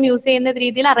ഇന്റഗ്രൽ തിയറം യൂസ് ചെയ്യുന്ന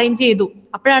രീതിയിൽ അറേഞ്ച് ചെയ്തു.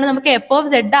 അപ്പോഴാണ് നമുക്ക് എഫ്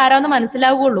ഓഫ് സെഡ് ആരാന്ന്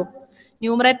മനസ്സിലാവുകയുള്ളൂ.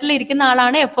 ന്യൂമറേറ്ററിൽ ഇരിക്കുന്ന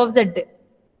ആളാണ് എഫ് ഓഫ് സെഡ്.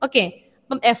 ഓക്കെ.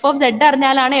 അപ്പം F of Z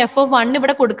അറിഞ്ഞാലാണ് F of 1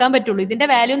 ഇവിടെ കൊടുക്കാൻ പറ്റുള്ളൂ. ഇതിന്റെ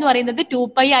വാല്യൂ എന്ന് പറയുന്നത്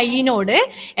 2πi-നോട്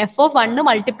എഫ് ഓഫ് 1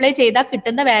 മൾട്ടിപ്ലൈ ചെയ്താൽ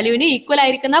കിട്ടുന്ന വാല്യൂവിന് ഈക്വൽ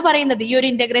ആയിരിക്കുന്ന പറയുന്നത് ഈ ഒരു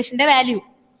ഇന്റഗ്രേഷന്റെ വാല്യൂ.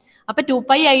 അപ്പൊ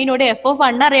 2πi-നോട് എഫ് ഓഫ്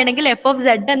 1 അറിയണമെങ്കിൽ എഫ് ഓഫ്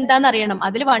സെഡ് എന്താന്ന് അറിയണം.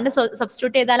 അതിൽ 1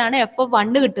 സബ്സ്റ്റിറ്റ്യൂട്ട് ചെയ്താലാണ് എഫ് ഓഫ്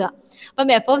 1 കിട്ടുക.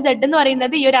 അപ്പം എഫ് ഓഫ് സെഡ് എന്ന്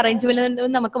പറയുന്നത് ഈ ഒരു അറേഞ്ച്മെന്റിൽ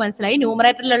നിന്ന് നമുക്ക് മനസ്സിലായി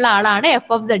ന്യൂമറേറ്ററിലുള്ള ആളാണ്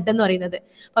എഫ് ഓഫ് സെഡ് എന്ന് പറയുന്നത്.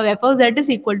 അപ്പൊ F of Z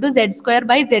is equal to Z square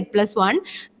by Z plus 1,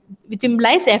 which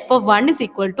implies f of 1 is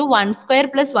equal to 1 square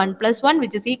plus 1 plus 1,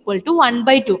 which is equal to 1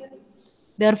 by 2.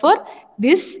 Therefore,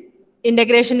 this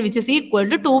integration which is equal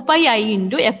to 2πi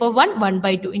into f of 1, 1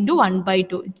 by 2 into 1 by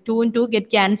 2. 2 and 2 get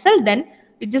cancelled, then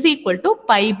which is equal to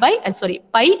pi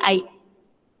i.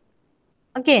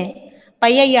 Okay,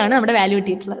 pi i ആണ് നമ്മുടെ value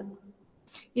കിട്ടിയിട്ടുള്ളത്.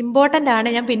 Important ആണ്,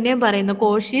 ഞാൻ പിന്നെയും പറയുന്നു.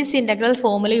 Cauchy's integral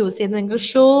formula use ചെയ്ത് നിങ്ങൾക്ക്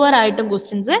sure ആയിട്ടും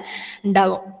ക്വസ്റ്റ്യൻസ്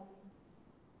ഉണ്ടാകും.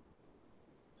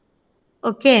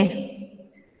 ഓക്കെ,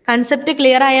 കൺസെപ്റ്റ്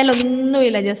ക്ലിയർ ആയാൽ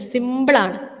ഒന്നുമില്ല, ജസ്റ്റ് സിമ്പിൾ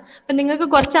ആണ്. അപ്പൊ നിങ്ങൾക്ക്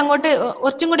കുറച്ചും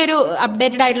കൂടി ഒരു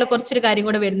അപ്ഡേറ്റഡ് ആയിട്ടുള്ള കുറച്ചൊരു കാര്യം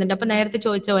കൂടെ വരുന്നുണ്ട്. അപ്പൊ നേരത്തെ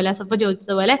ചോദിച്ച പോലെ, സഫ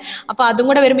ചോദിച്ചത് പോലെ, അപ്പൊ അതും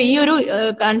കൂടെ വരുമ്പോൾ ഈ ഒരു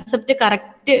കൺസെപ്റ്റ്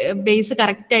കറക്റ്റ് ബേസ്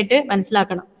കറക്റ്റ് ആയിട്ട്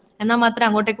മനസ്സിലാക്കണം. എന്നാൽ മാത്രമേ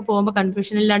അങ്ങോട്ടേക്ക് പോകുമ്പോൾ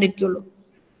കൺഫ്യൂഷൻ ഇല്ലാണ്ടിരിക്കുള്ളൂ.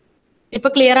 ഇപ്പൊ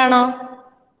ക്ലിയർ ആണോ?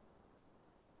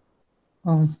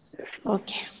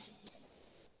 ഓക്കെ.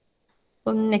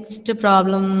 അപ്പം നെക്സ്റ്റ്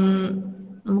പ്രോബ്ലം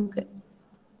നമുക്ക്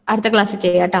അടുത്ത ക്ലാസ്സിൽ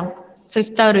ചെയ്യാം കേട്ടോ.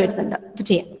 5th അവർ വരുന്നുണ്ട്, അപ്പൊ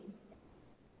ചെയ്യാം.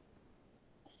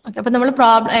 ഓക്കെ. അപ്പൊ നമ്മൾ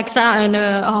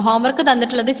ഹോംവർക്ക്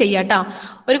തന്നിട്ടുള്ളത് ചെയ്യാം കേട്ടോ.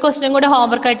 ഒരു ക്വസ്റ്റ്യൻ കൂടെ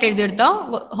ഹോംവർക്ക് ആയിട്ട് എഴുതിയെടുത്തോ.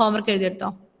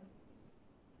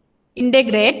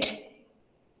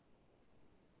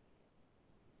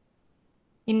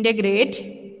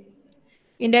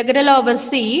 Integral over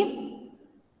C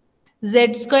z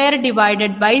square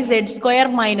divided by z square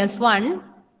minus 1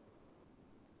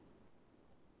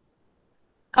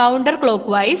 counter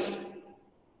clockwise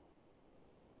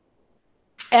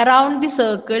around the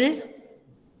circle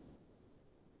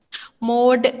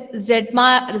mod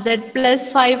z plus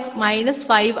 5 minus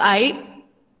 5i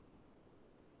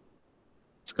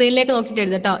സ്ക്രീനിലേക്ക് നോക്കിയിട്ട്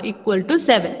എഴുതട്ടോ, equal to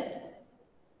 7.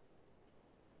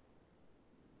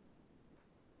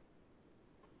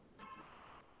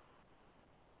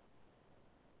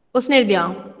 ക്വസ്റ്റ്യൻ എഴുതിയോ?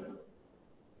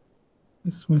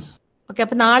 ഓക്കെ.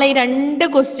 അപ്പൊ നാളെ ഈ 2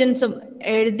 ക്വസ്റ്റ്യൻസും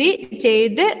എഴുതി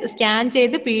ചെയ്ത് സ്കാൻ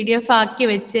ചെയ്ത് PDF ആക്കി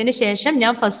വെച്ചതിന് ശേഷം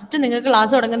ഞാൻ ഫസ്റ്റ് നിങ്ങൾക്ക്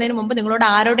ക്ലാസ് തുടങ്ങുന്നതിന് മുമ്പ് നിങ്ങളോട്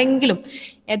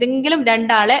ഏതെങ്കിലും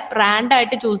 2 ആളെ റാൻഡ്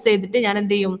ആയിട്ട് ചൂസ് ചെയ്തിട്ട് ഞാൻ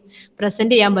എന്ത് ചെയ്യും,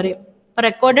 പ്രസന്റ് ചെയ്യാൻ പറയും. അപ്പൊ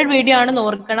റെക്കോർഡഡ് വീഡിയോ ആണെന്ന്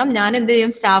ഓർക്കണം. ഞാൻ എന്ത്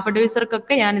ചെയ്യും, സ്റ്റാഫ്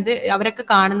അഡ്വൈസർക്കൊക്കെ അവരൊക്കെ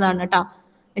കാണുന്നതാണ് കേട്ടോ.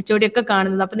 HOD ഒക്കെ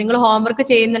കാണുന്നത്. അപ്പൊ നിങ്ങൾ ഹോംവർക്ക്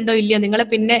ചെയ്യുന്നുണ്ടോ ഇല്ലയോ,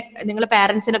 നിങ്ങളെ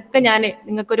പാരന്റ്സിനൊക്കെ ഞാൻ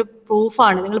നിങ്ങൾക്കൊരു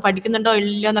പ്രൂഫാണ്, നിങ്ങൾ പഠിക്കുന്നുണ്ടോ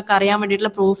ഇല്ലയോ എന്നൊക്കെ അറിയാൻ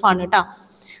വേണ്ടിയിട്ടുള്ള പ്രൂഫാണ് കേട്ടോ.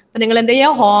 അപ്പൊ നിങ്ങൾ എന്ത്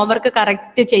ചെയ്യുക, ഹോംവർക്ക്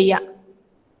കറക്റ്റ് ചെയ്യാം.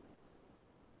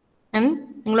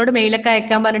 നിങ്ങളോട് മെയിലൊക്കെ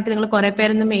അയക്കാൻ പറഞ്ഞിട്ട് നിങ്ങൾ കുറെ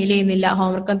പേരൊന്നും മെയിൽ ചെയ്യുന്നില്ല,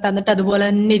 ഹോംവർക്ക് തന്നിട്ട് അതുപോലെ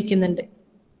തന്നെ ഇരിക്കുന്നുണ്ട്.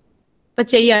 അപ്പൊ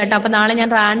ചെയ്യാം കേട്ടോ. അപ്പൊ നാളെ ഞാൻ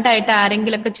റാൻഡ് ആയിട്ട്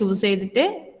ആരെങ്കിലും ഒക്കെ ചൂസ് ചെയ്തിട്ട്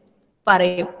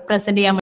പറയും പ്രസന്റ് ചെയ്യാൻ